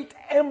great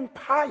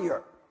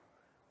empire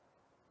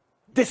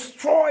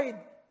destroyed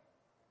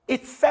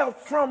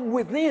itself from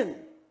within.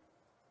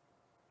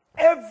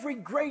 Every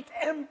great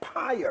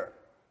empire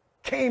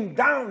came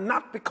down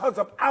not because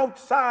of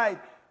outside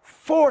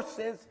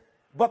forces,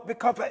 but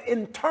because of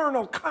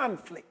internal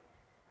conflict.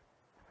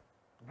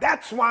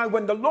 That's why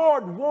when the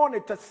Lord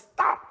wanted to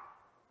stop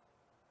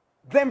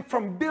them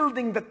from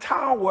building the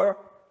tower,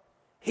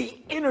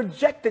 he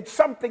interjected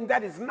something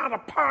that is not a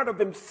part of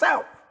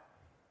himself,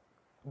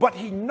 but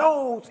he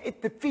knows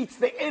it defeats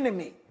the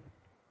enemy.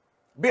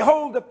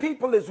 Behold, the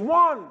people is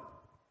one,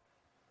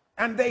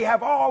 and they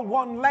have all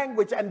one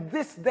language, and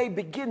this they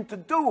begin to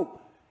do.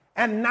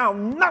 And now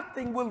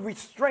nothing will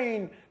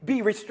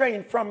be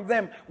restrained from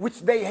them, which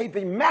they have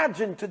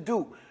imagined to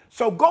do.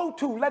 So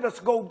let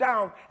us go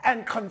down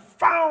and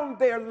confound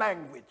their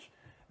language,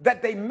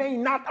 that they may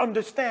not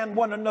understand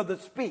one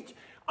another's speech.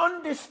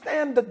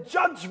 Understand the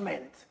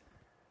judgment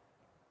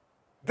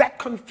that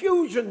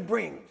confusion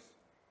brings.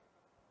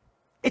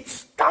 It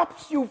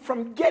stops you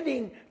from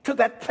getting to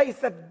that place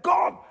that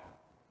God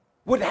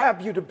would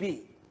have you to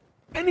be.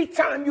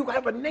 Anytime you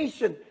have a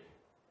nation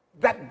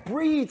that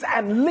breathes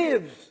and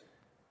lives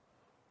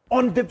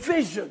on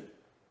division,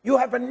 you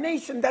have a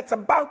nation that's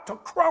about to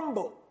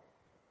crumble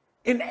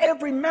in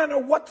every manner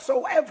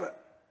whatsoever.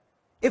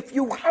 If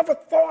you have a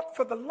thought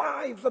for the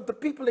lives of the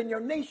people in your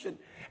nation,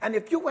 and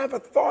if you have a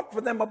thought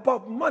for them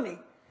above money,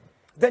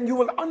 then you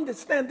will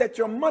understand that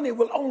your money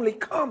will only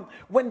come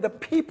when the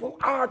people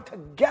are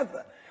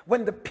together,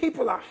 when the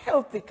people are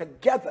healthy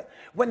together,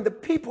 when the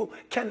people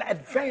can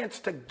advance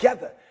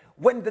together,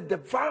 when the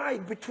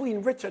divide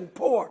between rich and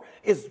poor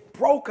is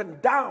broken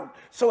down,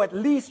 so at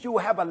least you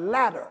have a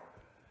ladder.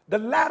 The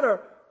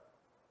ladder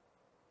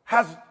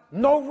has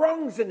no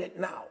rungs in it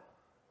now.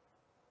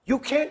 You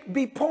can't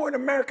be poor in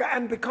America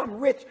and become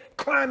rich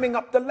climbing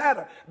up the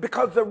ladder,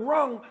 because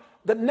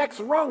the next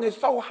rung is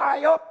so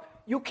high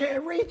up, you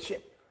can't reach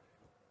it,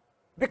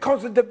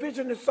 because the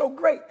division is so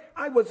great.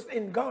 I was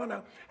in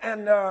Ghana,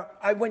 and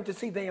I went to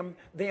see the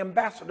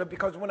ambassador,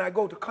 because when I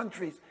go to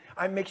countries,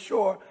 I make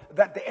sure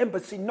that the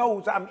embassy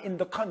knows I'm in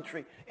the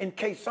country. In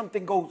case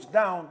something goes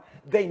down,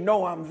 they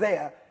know I'm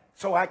there,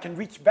 so I can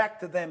reach back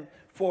to them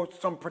for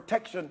some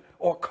protection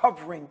or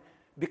covering,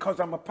 because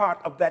I'm a part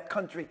of that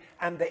country,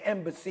 and the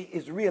embassy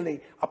is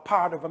really a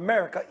part of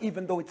America,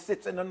 even though it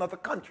sits in another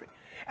country.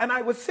 And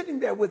I was sitting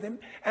there with him,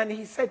 and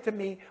he said to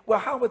me, well,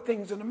 how are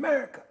things in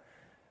America?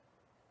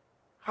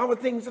 How are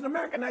things in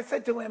America? And I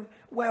said to him,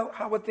 well,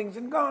 how are things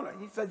in Ghana?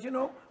 He said, you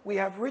know, we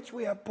have rich,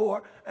 we have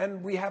poor,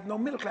 and we have no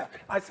middle class.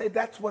 I said,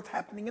 that's what's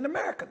happening in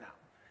America now.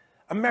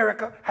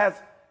 America has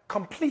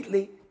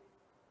completely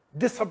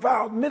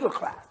disavowed middle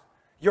class.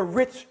 You're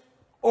rich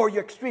or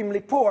you're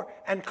extremely poor,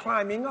 and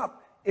climbing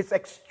up is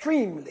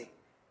extremely,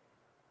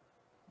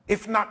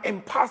 if not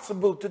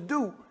impossible to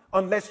do,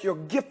 unless you're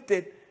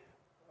gifted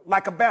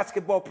like a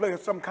basketball player,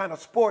 some kind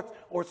of sport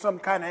or some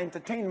kind of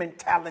entertainment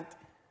talent.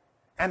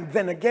 And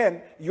then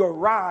again, your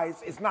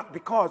rise is not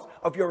because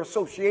of your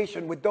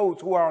association with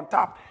those who are on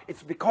top.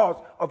 It's because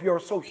of your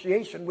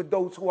association with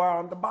those who are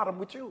on the bottom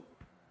with you.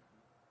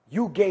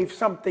 You gave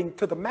something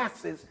to the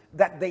masses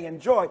that they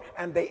enjoyed,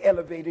 and they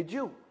elevated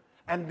you.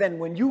 And then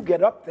when you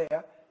get up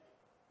there,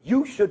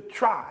 you should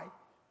try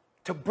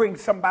to bring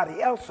somebody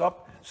else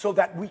up so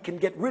that we can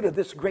get rid of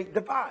this great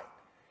divide.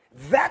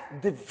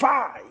 That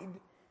divide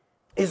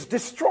is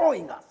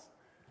destroying us,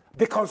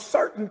 because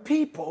certain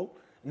people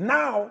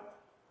now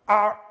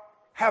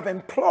have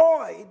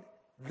employed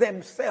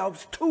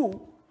themselves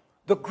to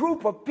the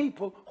group of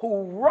people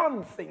who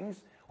run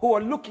things, who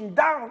are looking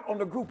down on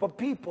the group of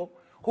people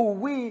who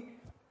we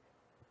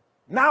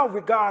now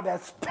regard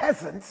as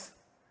peasants,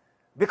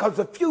 because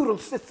the feudal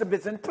system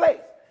is in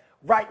place.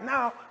 Right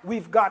now,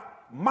 we've got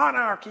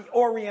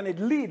monarchy-oriented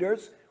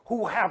leaders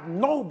who have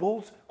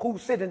nobles who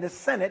sit in the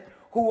Senate,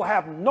 who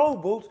have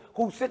nobles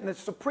who sit in the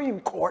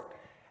Supreme Court.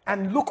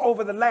 And look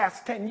over the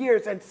last 10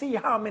 years and see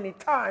how many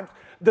times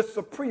the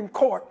Supreme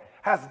Court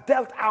has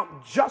dealt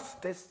out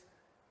justice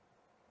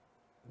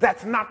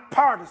that's not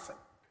partisan.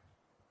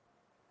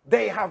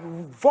 They have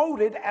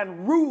voted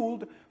and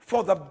ruled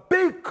for the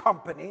big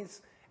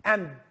companies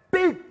and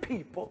big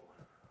people.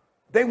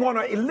 They want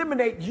to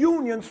eliminate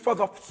unions for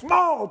the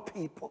small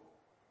people,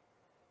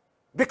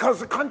 because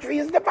the country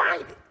is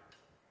divided.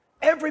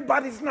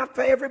 Everybody's not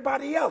for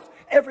everybody else.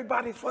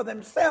 Everybody's for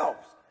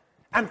themselves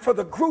and for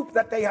the group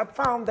that they have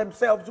found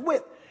themselves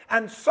with.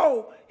 And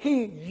so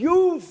he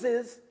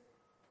uses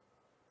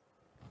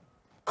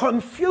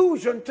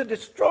confusion to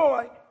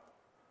destroy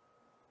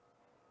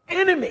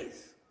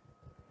enemies.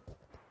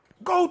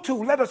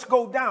 Let us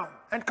go down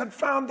and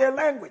confound their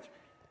language,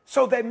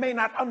 so they may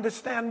not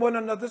understand one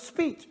another's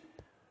speech.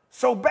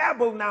 So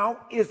Babel now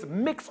is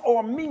mix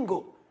or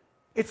mingle.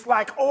 It's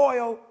like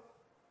oil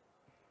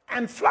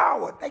and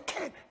flour. They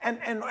can't,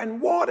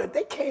 and water,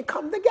 they can't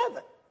come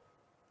together.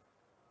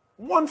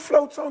 One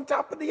floats on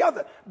top of the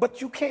other,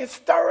 but you can't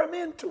stir them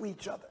into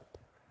each other.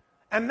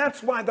 And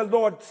that's why the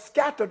Lord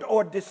scattered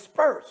or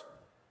dispersed,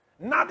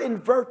 not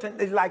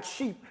inadvertently like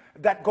sheep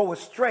that go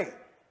astray.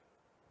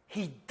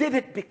 He did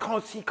it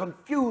because he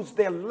confused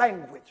their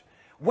language.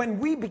 When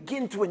we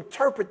begin to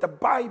interpret the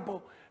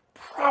Bible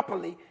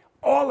properly,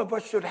 all of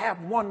us should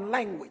have one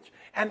language.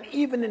 And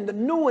even in the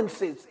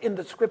nuances in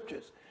the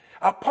scriptures,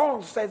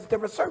 Paul says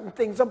there are certain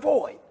things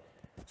avoid.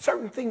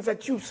 certain things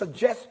that you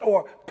suggest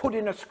or put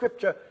in a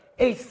scripture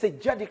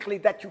eisegetically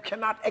that you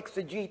cannot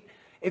exegete.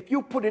 If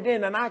you put it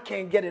in and I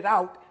can't get it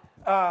out,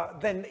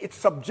 then it's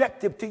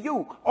subjective to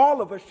you.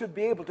 All of us should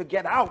be able to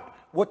get out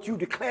what you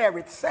declare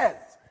it says.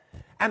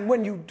 And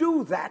when you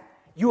do that,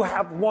 you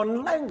have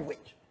one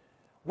language.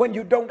 When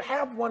you don't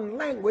have one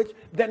language,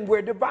 then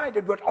we're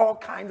divided with all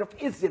kinds of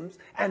isms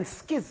and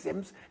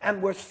schisms,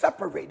 and we're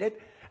separated.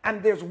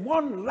 And there's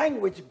one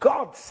language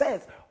God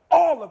says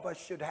all of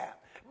us should have.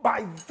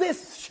 By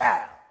this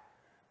shall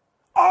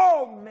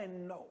all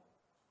men know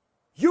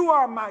you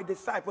are my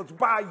disciples,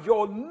 by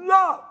your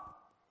love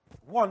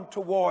one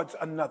towards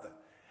another.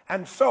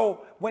 And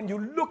so when you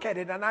look at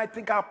it, and I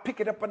think I'll pick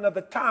it up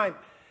another time,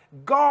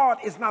 God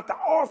is not the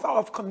author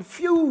of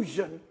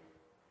confusion.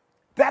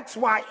 That's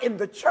why in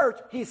the church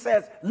he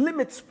says,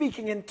 limit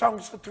speaking in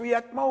tongues to 3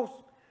 at most,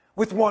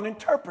 with one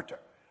interpreter.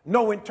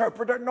 No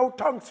interpreter, no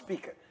tongue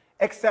speaker,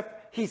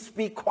 except he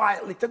speak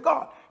quietly to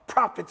God.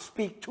 Prophets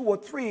speak 2 or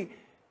 3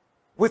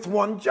 with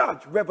one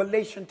judge.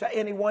 Revelation to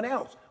anyone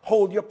else.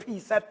 Hold your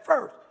peace at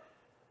first.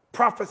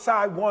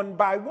 Prophesy one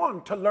by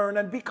one to learn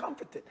and be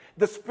comforted.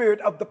 The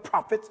spirit of the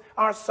prophets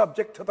are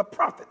subject to the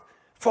prophet.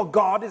 For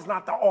God is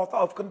not the author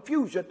of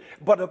confusion,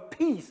 but of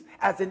peace,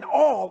 as in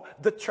all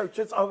the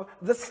churches of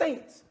the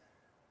saints.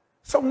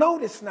 So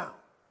notice now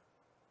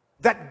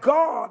that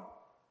God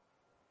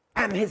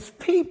and his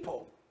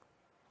people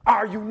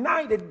are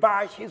united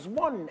by his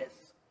oneness.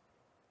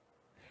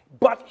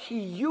 But he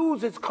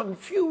uses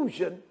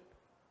confusion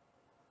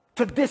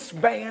to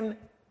disband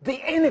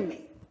the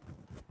enemy.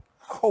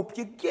 I hope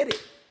you get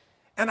it.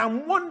 And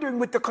I'm wondering,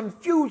 with the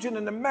confusion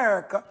in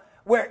America,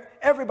 where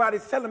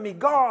everybody's telling me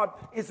God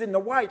is in the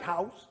White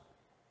House,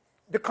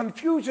 the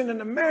confusion in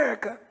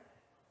America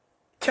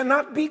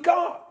cannot be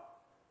God,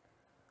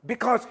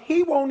 because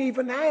he won't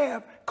even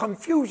have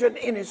confusion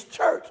in his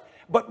church.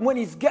 But when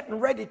he's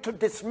getting ready to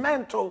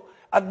dismantle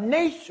a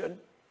nation,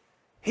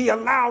 he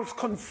allows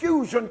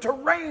confusion to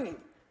reign.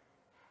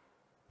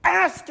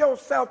 Ask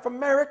yourself,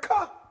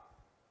 America,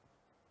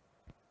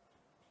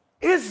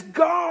 is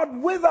God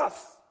with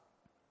us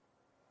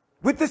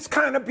with this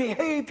kind of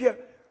behavior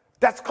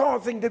that's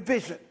causing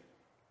division?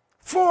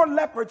 4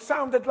 leopards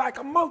sounded like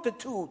a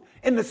multitude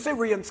in the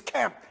Syrians'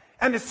 camp,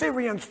 and the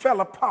Syrians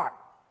fell apart.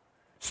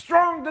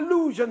 Strong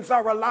delusions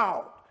are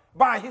allowed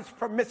by his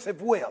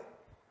permissive will.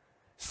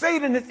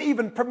 Satan is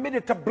even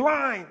permitted to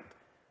blind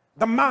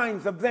the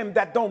minds of them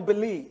that don't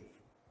believe.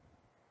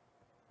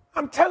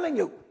 I'm telling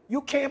you,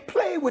 you can't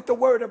play with the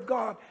word of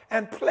God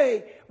and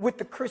play with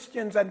the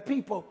Christians and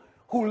people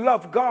who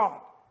love God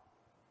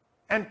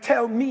and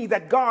tell me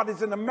that God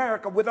is in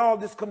America with all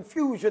this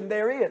confusion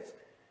there is.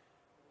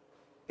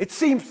 It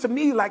seems to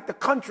me like the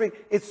country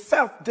is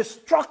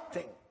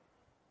self-destructing.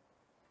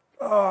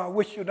 Oh, I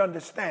wish you'd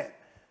understand.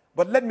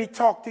 But let me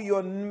talk to you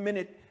in a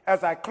minute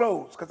as I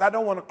close, because I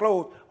don't want to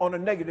close on a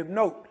negative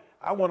note.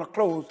 I want to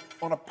close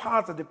on a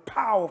positive,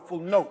 powerful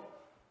note.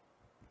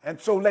 And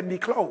so let me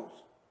close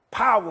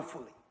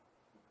powerfully.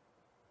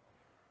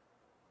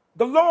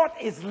 The Lord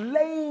is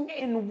laying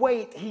in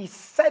wait. He's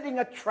setting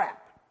a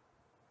trap.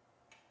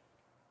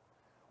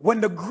 When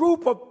the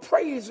group of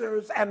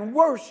praisers and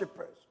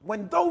worshipers,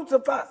 when those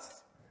of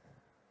us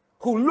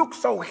who look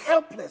so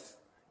helpless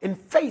in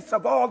face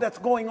of all that's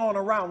going on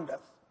around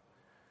us,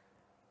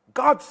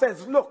 God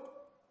says, look,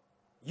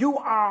 you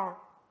are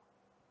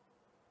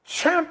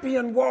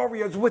champion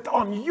warriors with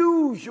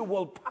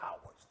unusual powers.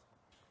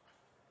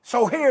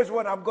 So here's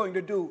what I'm going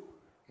to do.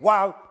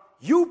 While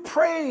you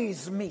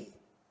praise me,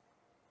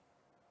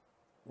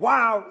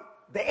 while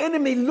the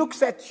enemy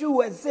looks at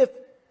you as if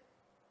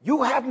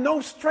you have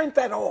no strength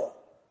at all,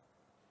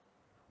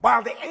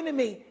 while the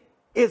enemy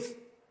is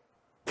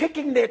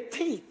picking their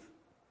teeth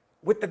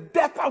with the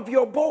death of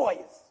your boys,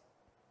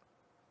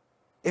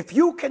 if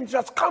you can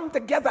just come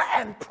together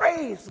and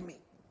praise me,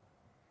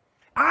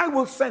 I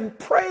will send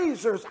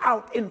praisers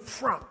out in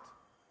front.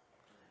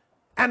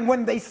 And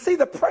when they see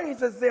the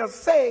praisers, they'll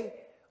say,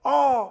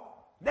 oh,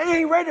 they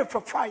ain't ready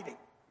for fighting.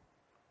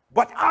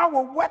 But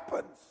our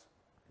weapons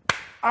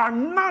are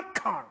not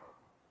carnal.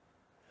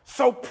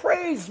 So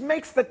praise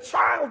makes the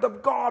child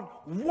of God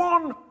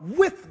one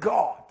with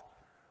God.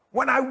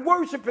 When I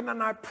worship him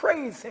and I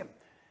praise him,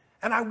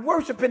 and I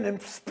worship him in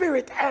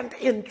spirit and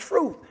in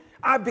truth,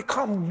 I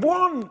become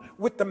one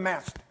with the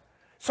Master.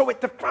 So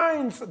it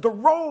defines the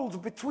roles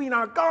between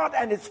our God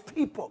and his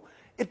people.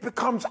 It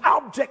becomes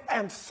object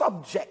and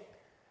subject.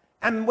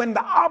 And when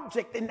the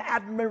object in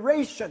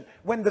admiration,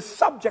 when the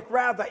subject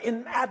rather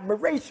in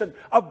admiration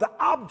of the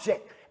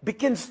object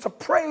begins to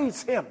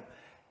praise him,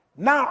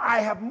 now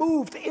I have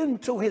moved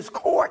into his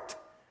court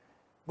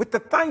with the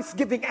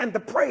thanksgiving and the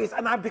praise,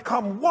 and I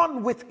become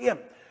one with him.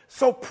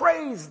 So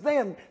praise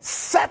then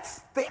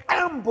sets the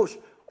ambush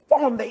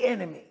on the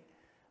enemy.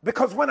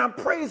 Because when I'm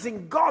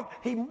praising God,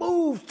 he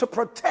moves to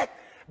protect,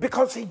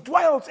 because he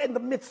dwells in the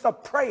midst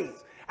of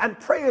praise. And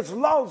praise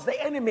lulls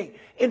the enemy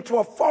into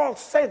a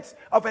false sense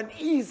of an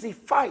easy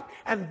fight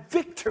and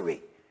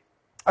victory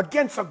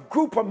against a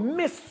group of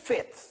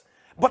misfits.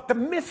 But the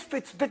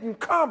misfits didn't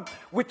come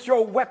with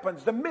your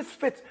weapons. The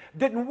misfits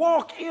didn't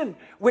walk in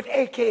with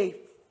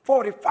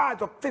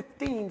AK-45s or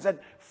 15s and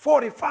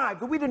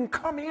 45s. We didn't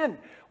come in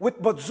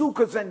with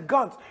bazookas and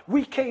guns.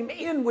 We came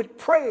in with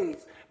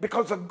praise,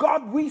 because the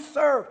God we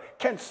serve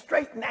can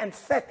straighten and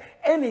set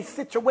any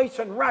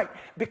situation right,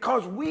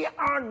 because we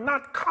are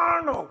not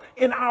carnal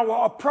in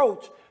our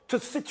approach to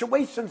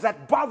situations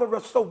that bother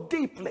us so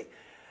deeply,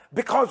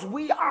 because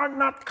we are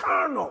not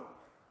carnal.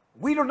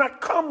 We do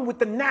not come with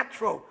the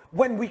natural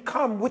when we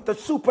come with the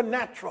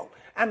supernatural,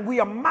 and we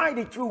are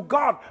mighty through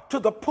God to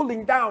the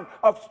pulling down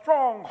of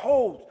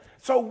strongholds.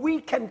 So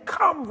we can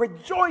come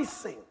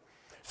rejoicing.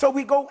 So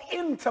we go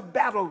into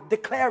battle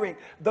declaring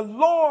the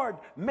Lord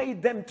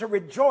made them to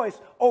rejoice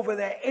over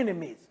their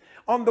enemies.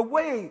 On the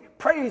way,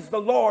 praise the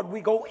Lord,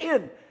 we go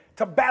in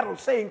to battle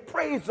saying,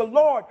 praise the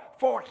Lord,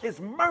 for his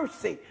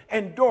mercy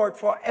endured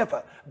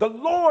forever. The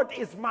Lord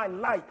is my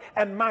light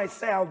and my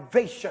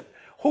salvation.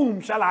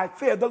 Whom shall I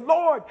fear? The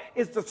Lord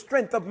is the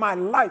strength of my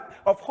life.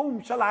 Of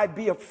whom shall I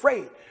be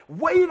afraid?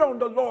 Wait on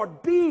the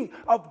Lord. Be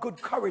of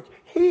good courage.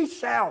 He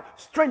shall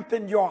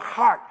strengthen your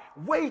heart.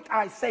 Wait,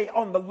 I say,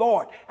 on the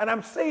Lord. And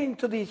I'm saying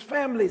to these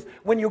families,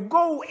 when you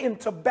go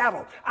into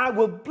battle, I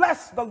will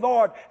bless the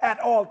Lord at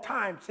all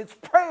times. His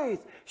praise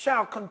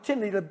shall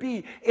continue to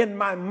be in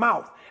my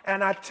mouth.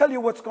 And I tell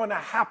you what's going to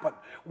happen.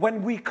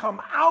 When we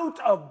come out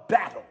of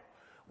battle,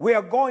 we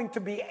are going to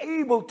be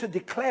able to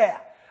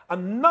declare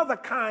another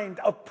kind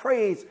of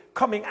praise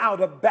coming out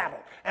of battle.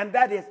 And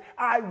that is,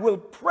 I will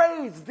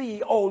praise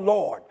thee, O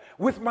Lord,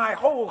 with my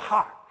whole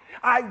heart.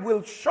 I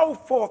will show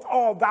forth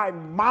all thy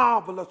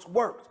marvelous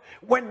works.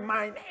 When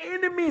mine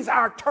enemies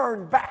are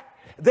turned back,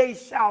 they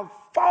shall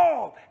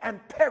fall and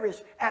perish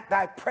at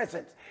thy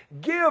presence.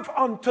 Give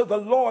unto the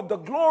Lord the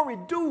glory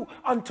due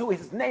unto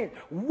his name.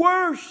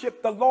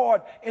 Worship the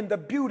Lord in the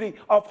beauty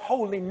of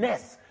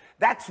holiness.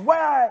 That's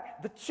why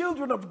the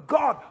children of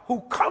God who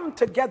come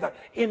together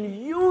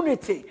in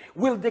unity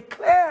will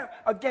declare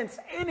against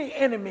any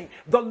enemy,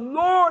 the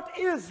Lord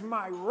is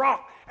my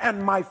rock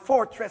and my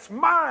fortress,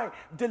 my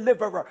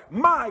deliverer,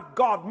 my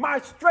God,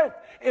 my strength,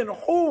 in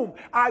whom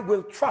I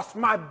will trust,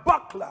 my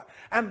buckler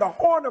and the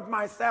horn of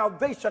my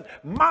salvation,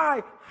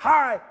 my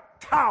high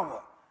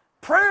tower.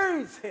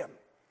 Praise him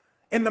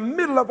in the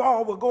middle of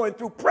all we're going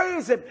through.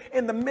 Praise him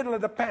in the middle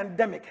of the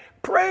pandemic.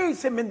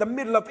 Praise him in the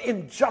middle of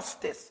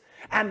injustice.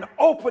 And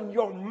open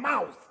your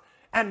mouth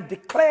and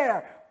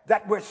declare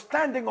that we're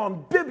standing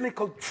on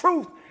biblical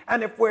truth.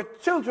 And if we're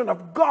children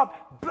of God,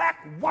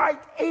 black,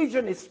 white,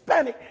 Asian,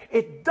 Hispanic,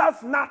 it does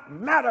not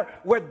matter.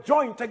 We're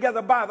joined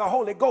together by the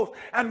Holy Ghost.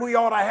 And we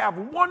ought to have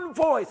one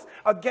voice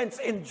against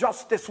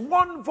injustice,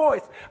 one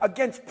voice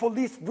against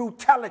police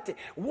brutality,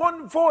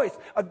 one voice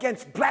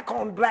against black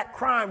on black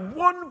crime,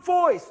 one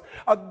voice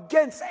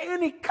against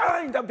any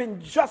kind of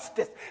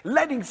injustice,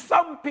 letting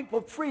some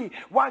people free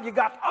while you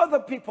got other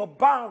people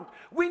bound.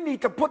 We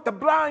need to put the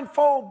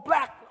blindfold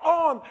back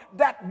on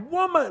that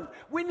woman.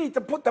 We need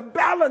to put the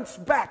balance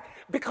back,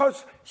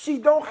 because she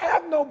don't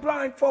have no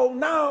blindfold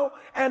now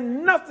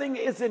and nothing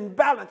is in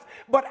balance.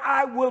 But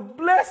I will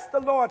bless the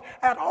Lord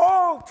at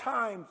all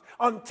times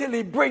until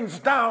he brings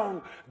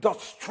down the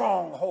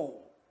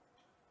stronghold.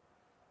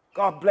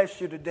 God bless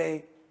you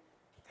today.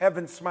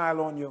 Heaven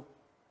smile on you.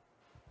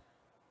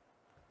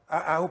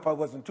 I hope I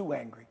wasn't too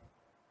angry.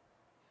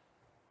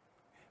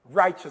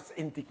 Righteous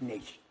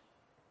indignation.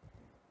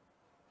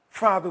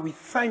 Father, we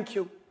thank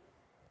you.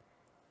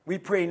 We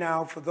pray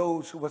now for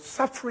those who are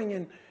suffering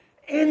in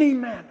any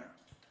manner.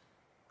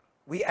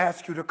 We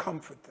ask you to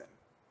comfort them.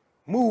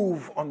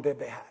 Move on their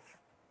behalf.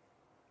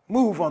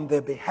 Move on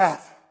their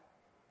behalf.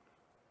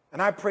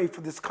 And I pray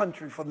for this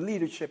country, for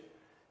leadership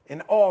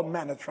in all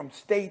manners, from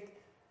state,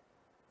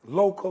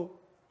 local,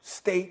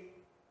 state,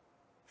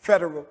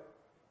 federal.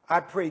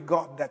 I pray,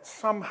 God, that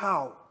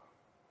somehow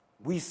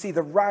we see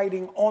the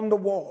writing on the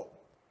wall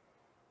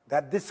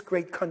that this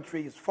great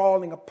country is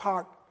falling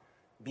apart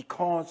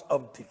because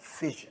of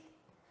division.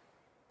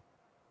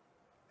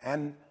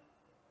 And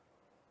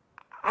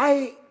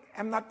I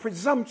am not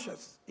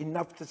presumptuous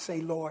enough to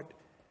say, Lord,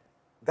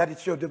 that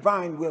it's your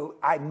divine will.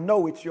 I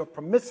know it's your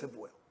permissive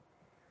will.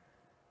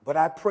 But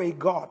I pray,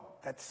 God,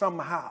 that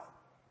somehow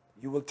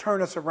you will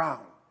turn us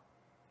around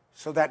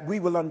so that we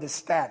will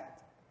understand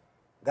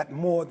that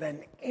more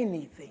than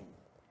anything,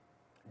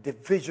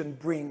 division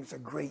brings a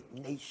great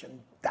nation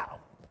down.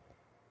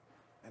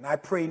 And I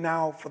pray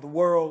now for the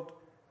world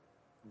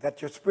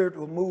that your spirit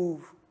will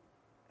move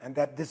and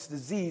that this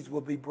disease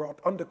will be brought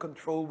under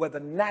control, whether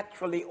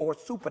naturally or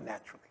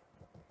supernaturally.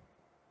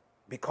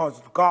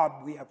 Because,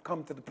 God, we have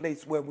come to the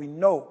place where we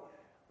know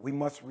we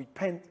must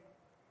repent.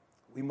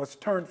 We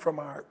must turn from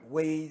our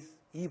ways,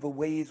 evil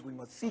ways. We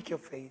must seek your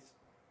face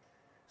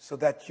so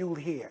that you'll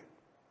hear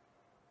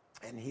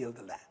and heal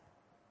the land.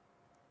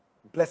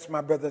 Bless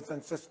my brothers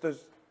and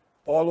sisters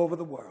all over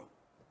the world.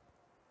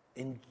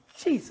 In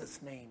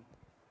Jesus' name,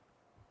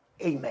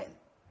 amen.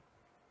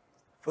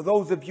 For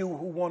those of you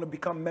who want to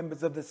become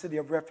members of the City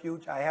of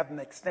Refuge, I haven't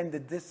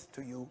extended this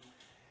to you,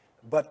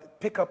 but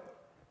pick up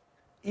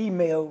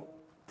email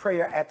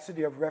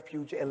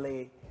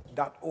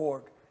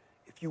prayer@cityofrefugela.org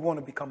if you want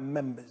to become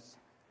members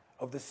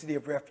of the City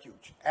of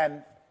Refuge.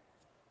 And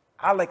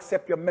I'll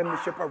accept your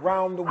membership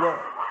around the world,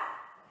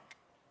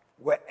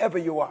 wherever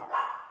you are.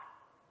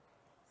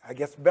 I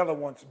guess Bella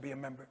wants to be a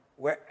member.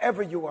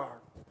 Wherever you are,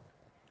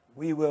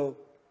 we will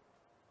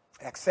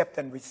accept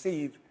and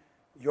receive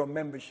your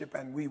membership,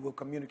 and we will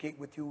communicate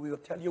with you. We will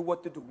tell you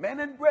what to do. Men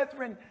and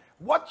brethren,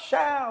 what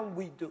shall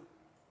we do?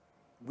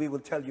 We will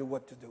tell you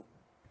what to do.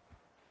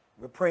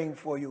 We're praying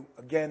for you.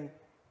 Again,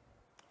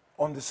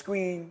 on the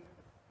screen,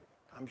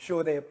 I'm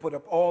sure they have put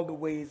up all the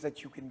ways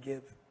that you can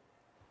give.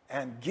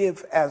 And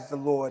give as the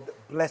Lord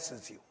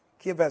blesses you.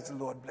 Give as the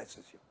Lord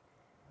blesses you.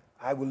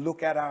 I will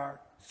look at our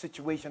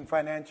situation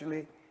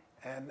financially,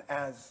 and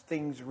as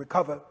things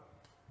recover,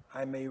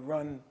 I may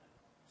run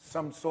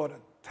some sort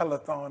of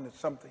telethon or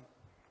something.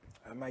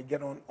 I might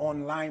get on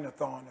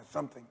online-a-thon or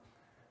something,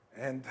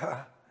 and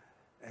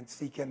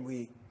see can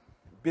we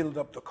build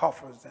up the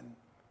coffers and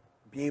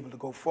be able to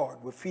go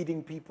forward. We're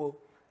feeding people.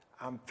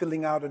 I'm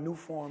filling out a new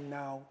form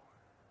now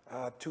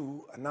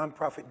to a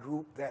nonprofit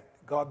group that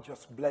God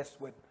just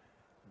blessed with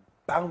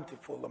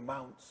bountiful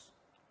amounts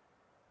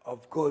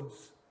of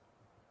goods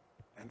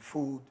and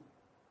food,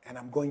 and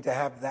I'm going to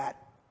have that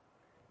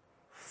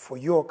for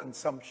your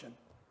consumption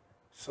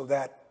so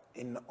that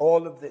in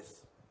all of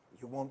this,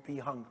 you won't be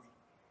hungry.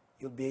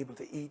 You'll be able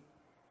to eat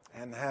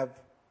and have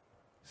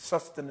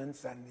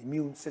sustenance and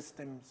immune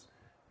systems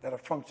that are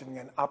functioning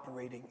and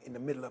operating in the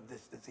middle of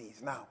this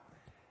disease. Now,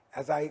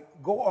 as I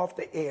go off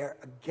the air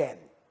again,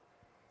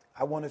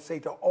 I want to say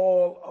to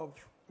all of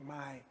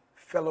my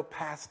fellow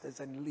pastors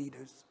and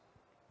leaders,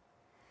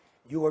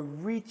 you are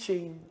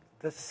reaching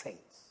the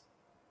saints.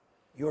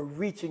 You're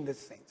reaching the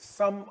saints.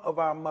 Some of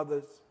our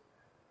mothers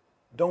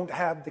don't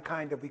have the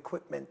kind of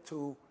equipment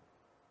to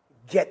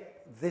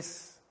get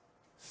this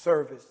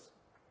service,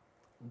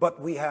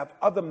 but we have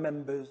other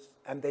members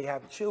and they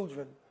have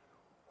children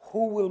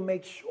who will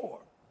make sure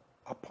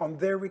upon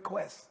their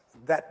request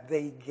that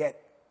they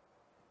get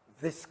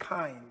this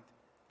kind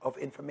of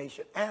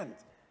information. And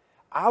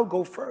I'll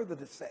go further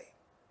to say,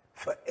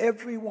 for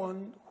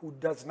everyone who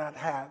does not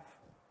have,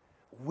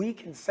 we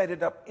can set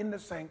it up in the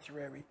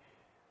sanctuary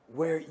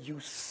where you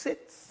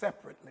sit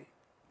separately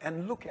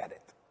and look at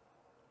it.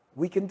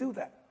 We can do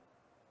that.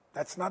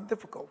 That's not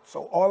difficult.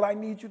 So all I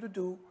need you to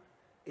do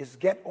is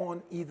get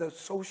on either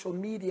social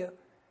media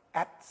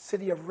at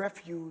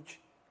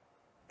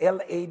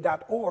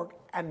cityofrefugela.org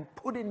and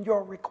put in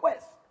your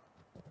request,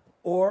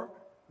 or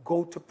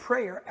go to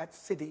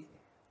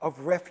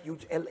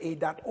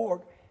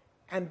prayer@cityofrefugela.org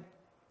and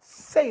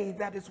say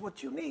that is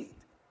what you need.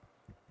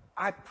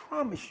 I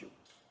promise you,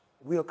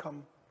 we'll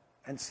come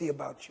and see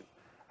about you.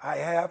 I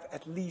have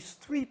at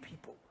least 3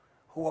 people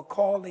who are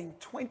calling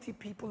 20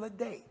 people a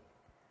day.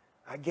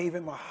 I gave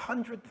him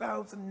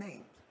 100,000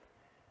 names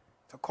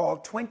to call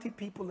 20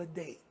 people a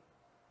day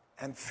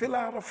and fill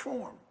out a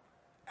form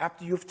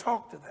after you've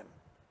talked to them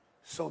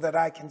so that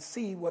I can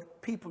see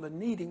what people are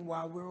needing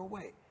while we're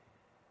away.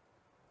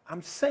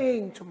 I'm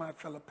saying to my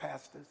fellow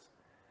pastors,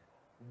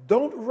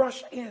 don't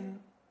rush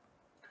in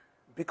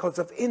because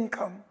of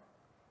income,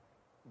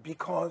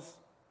 because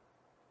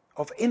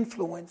of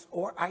influence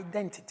or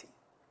identity.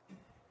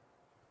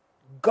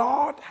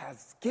 God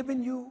has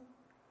given you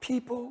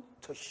people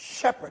to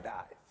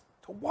shepherdize,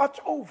 to watch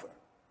over.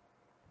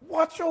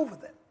 Watch over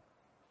them.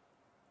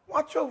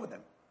 Watch over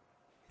them.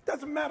 It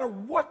doesn't matter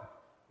what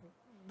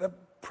the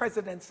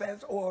president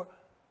says or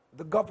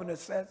the governor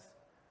says.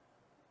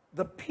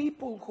 The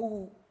people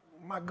who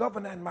my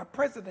governor and my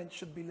president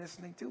should be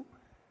listening to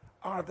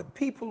are the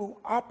people who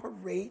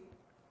operate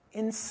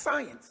in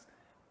science,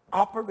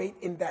 operate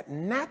in that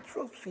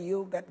natural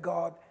field that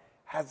God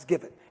has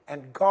given.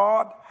 And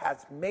God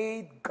has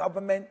made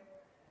government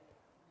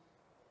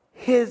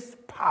his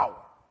power.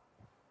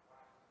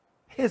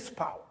 His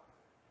power.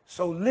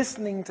 So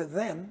listening to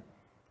them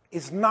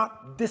is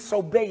not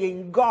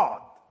disobeying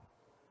God.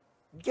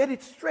 Get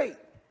it straight.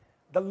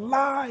 The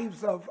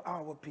lives of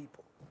our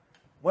people.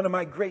 One of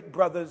my great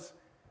brothers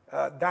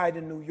died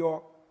in New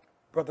York,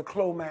 Brother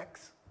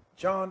Clomax,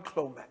 John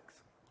Clomax.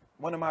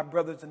 One of my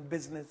brothers in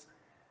business,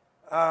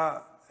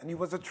 and he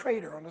was a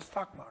trader on the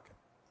stock market.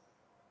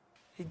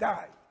 He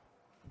died,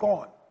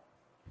 gone.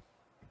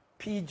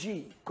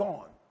 PG,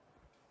 gone.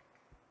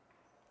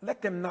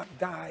 Let them not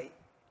die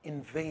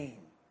in vain.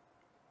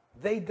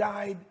 They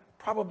died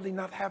probably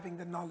not having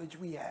the knowledge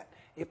we had.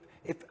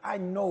 If I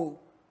know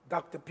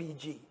Dr.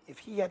 PG, if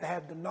he had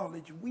had the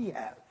knowledge we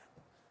have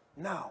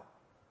now,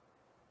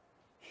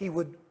 he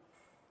would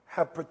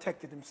have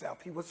protected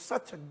himself. He was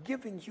such a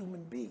giving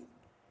human being.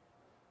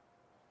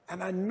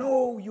 And I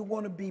know you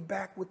want to be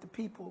back with the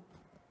people,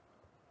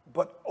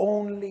 but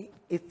only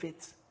if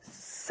it's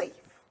safe.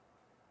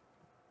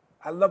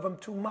 I love them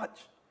too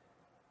much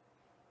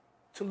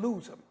to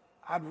lose them.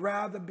 I'd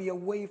rather be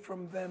away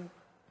from them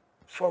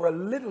for a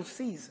little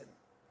season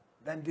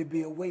than to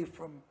be away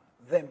from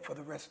them for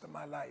the rest of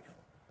my life.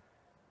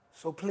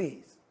 So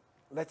please,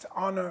 let's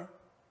honor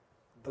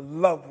the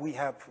love we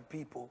have for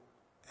people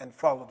and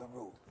follow the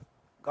rules.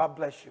 God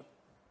bless you.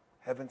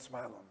 Heaven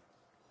smile on you.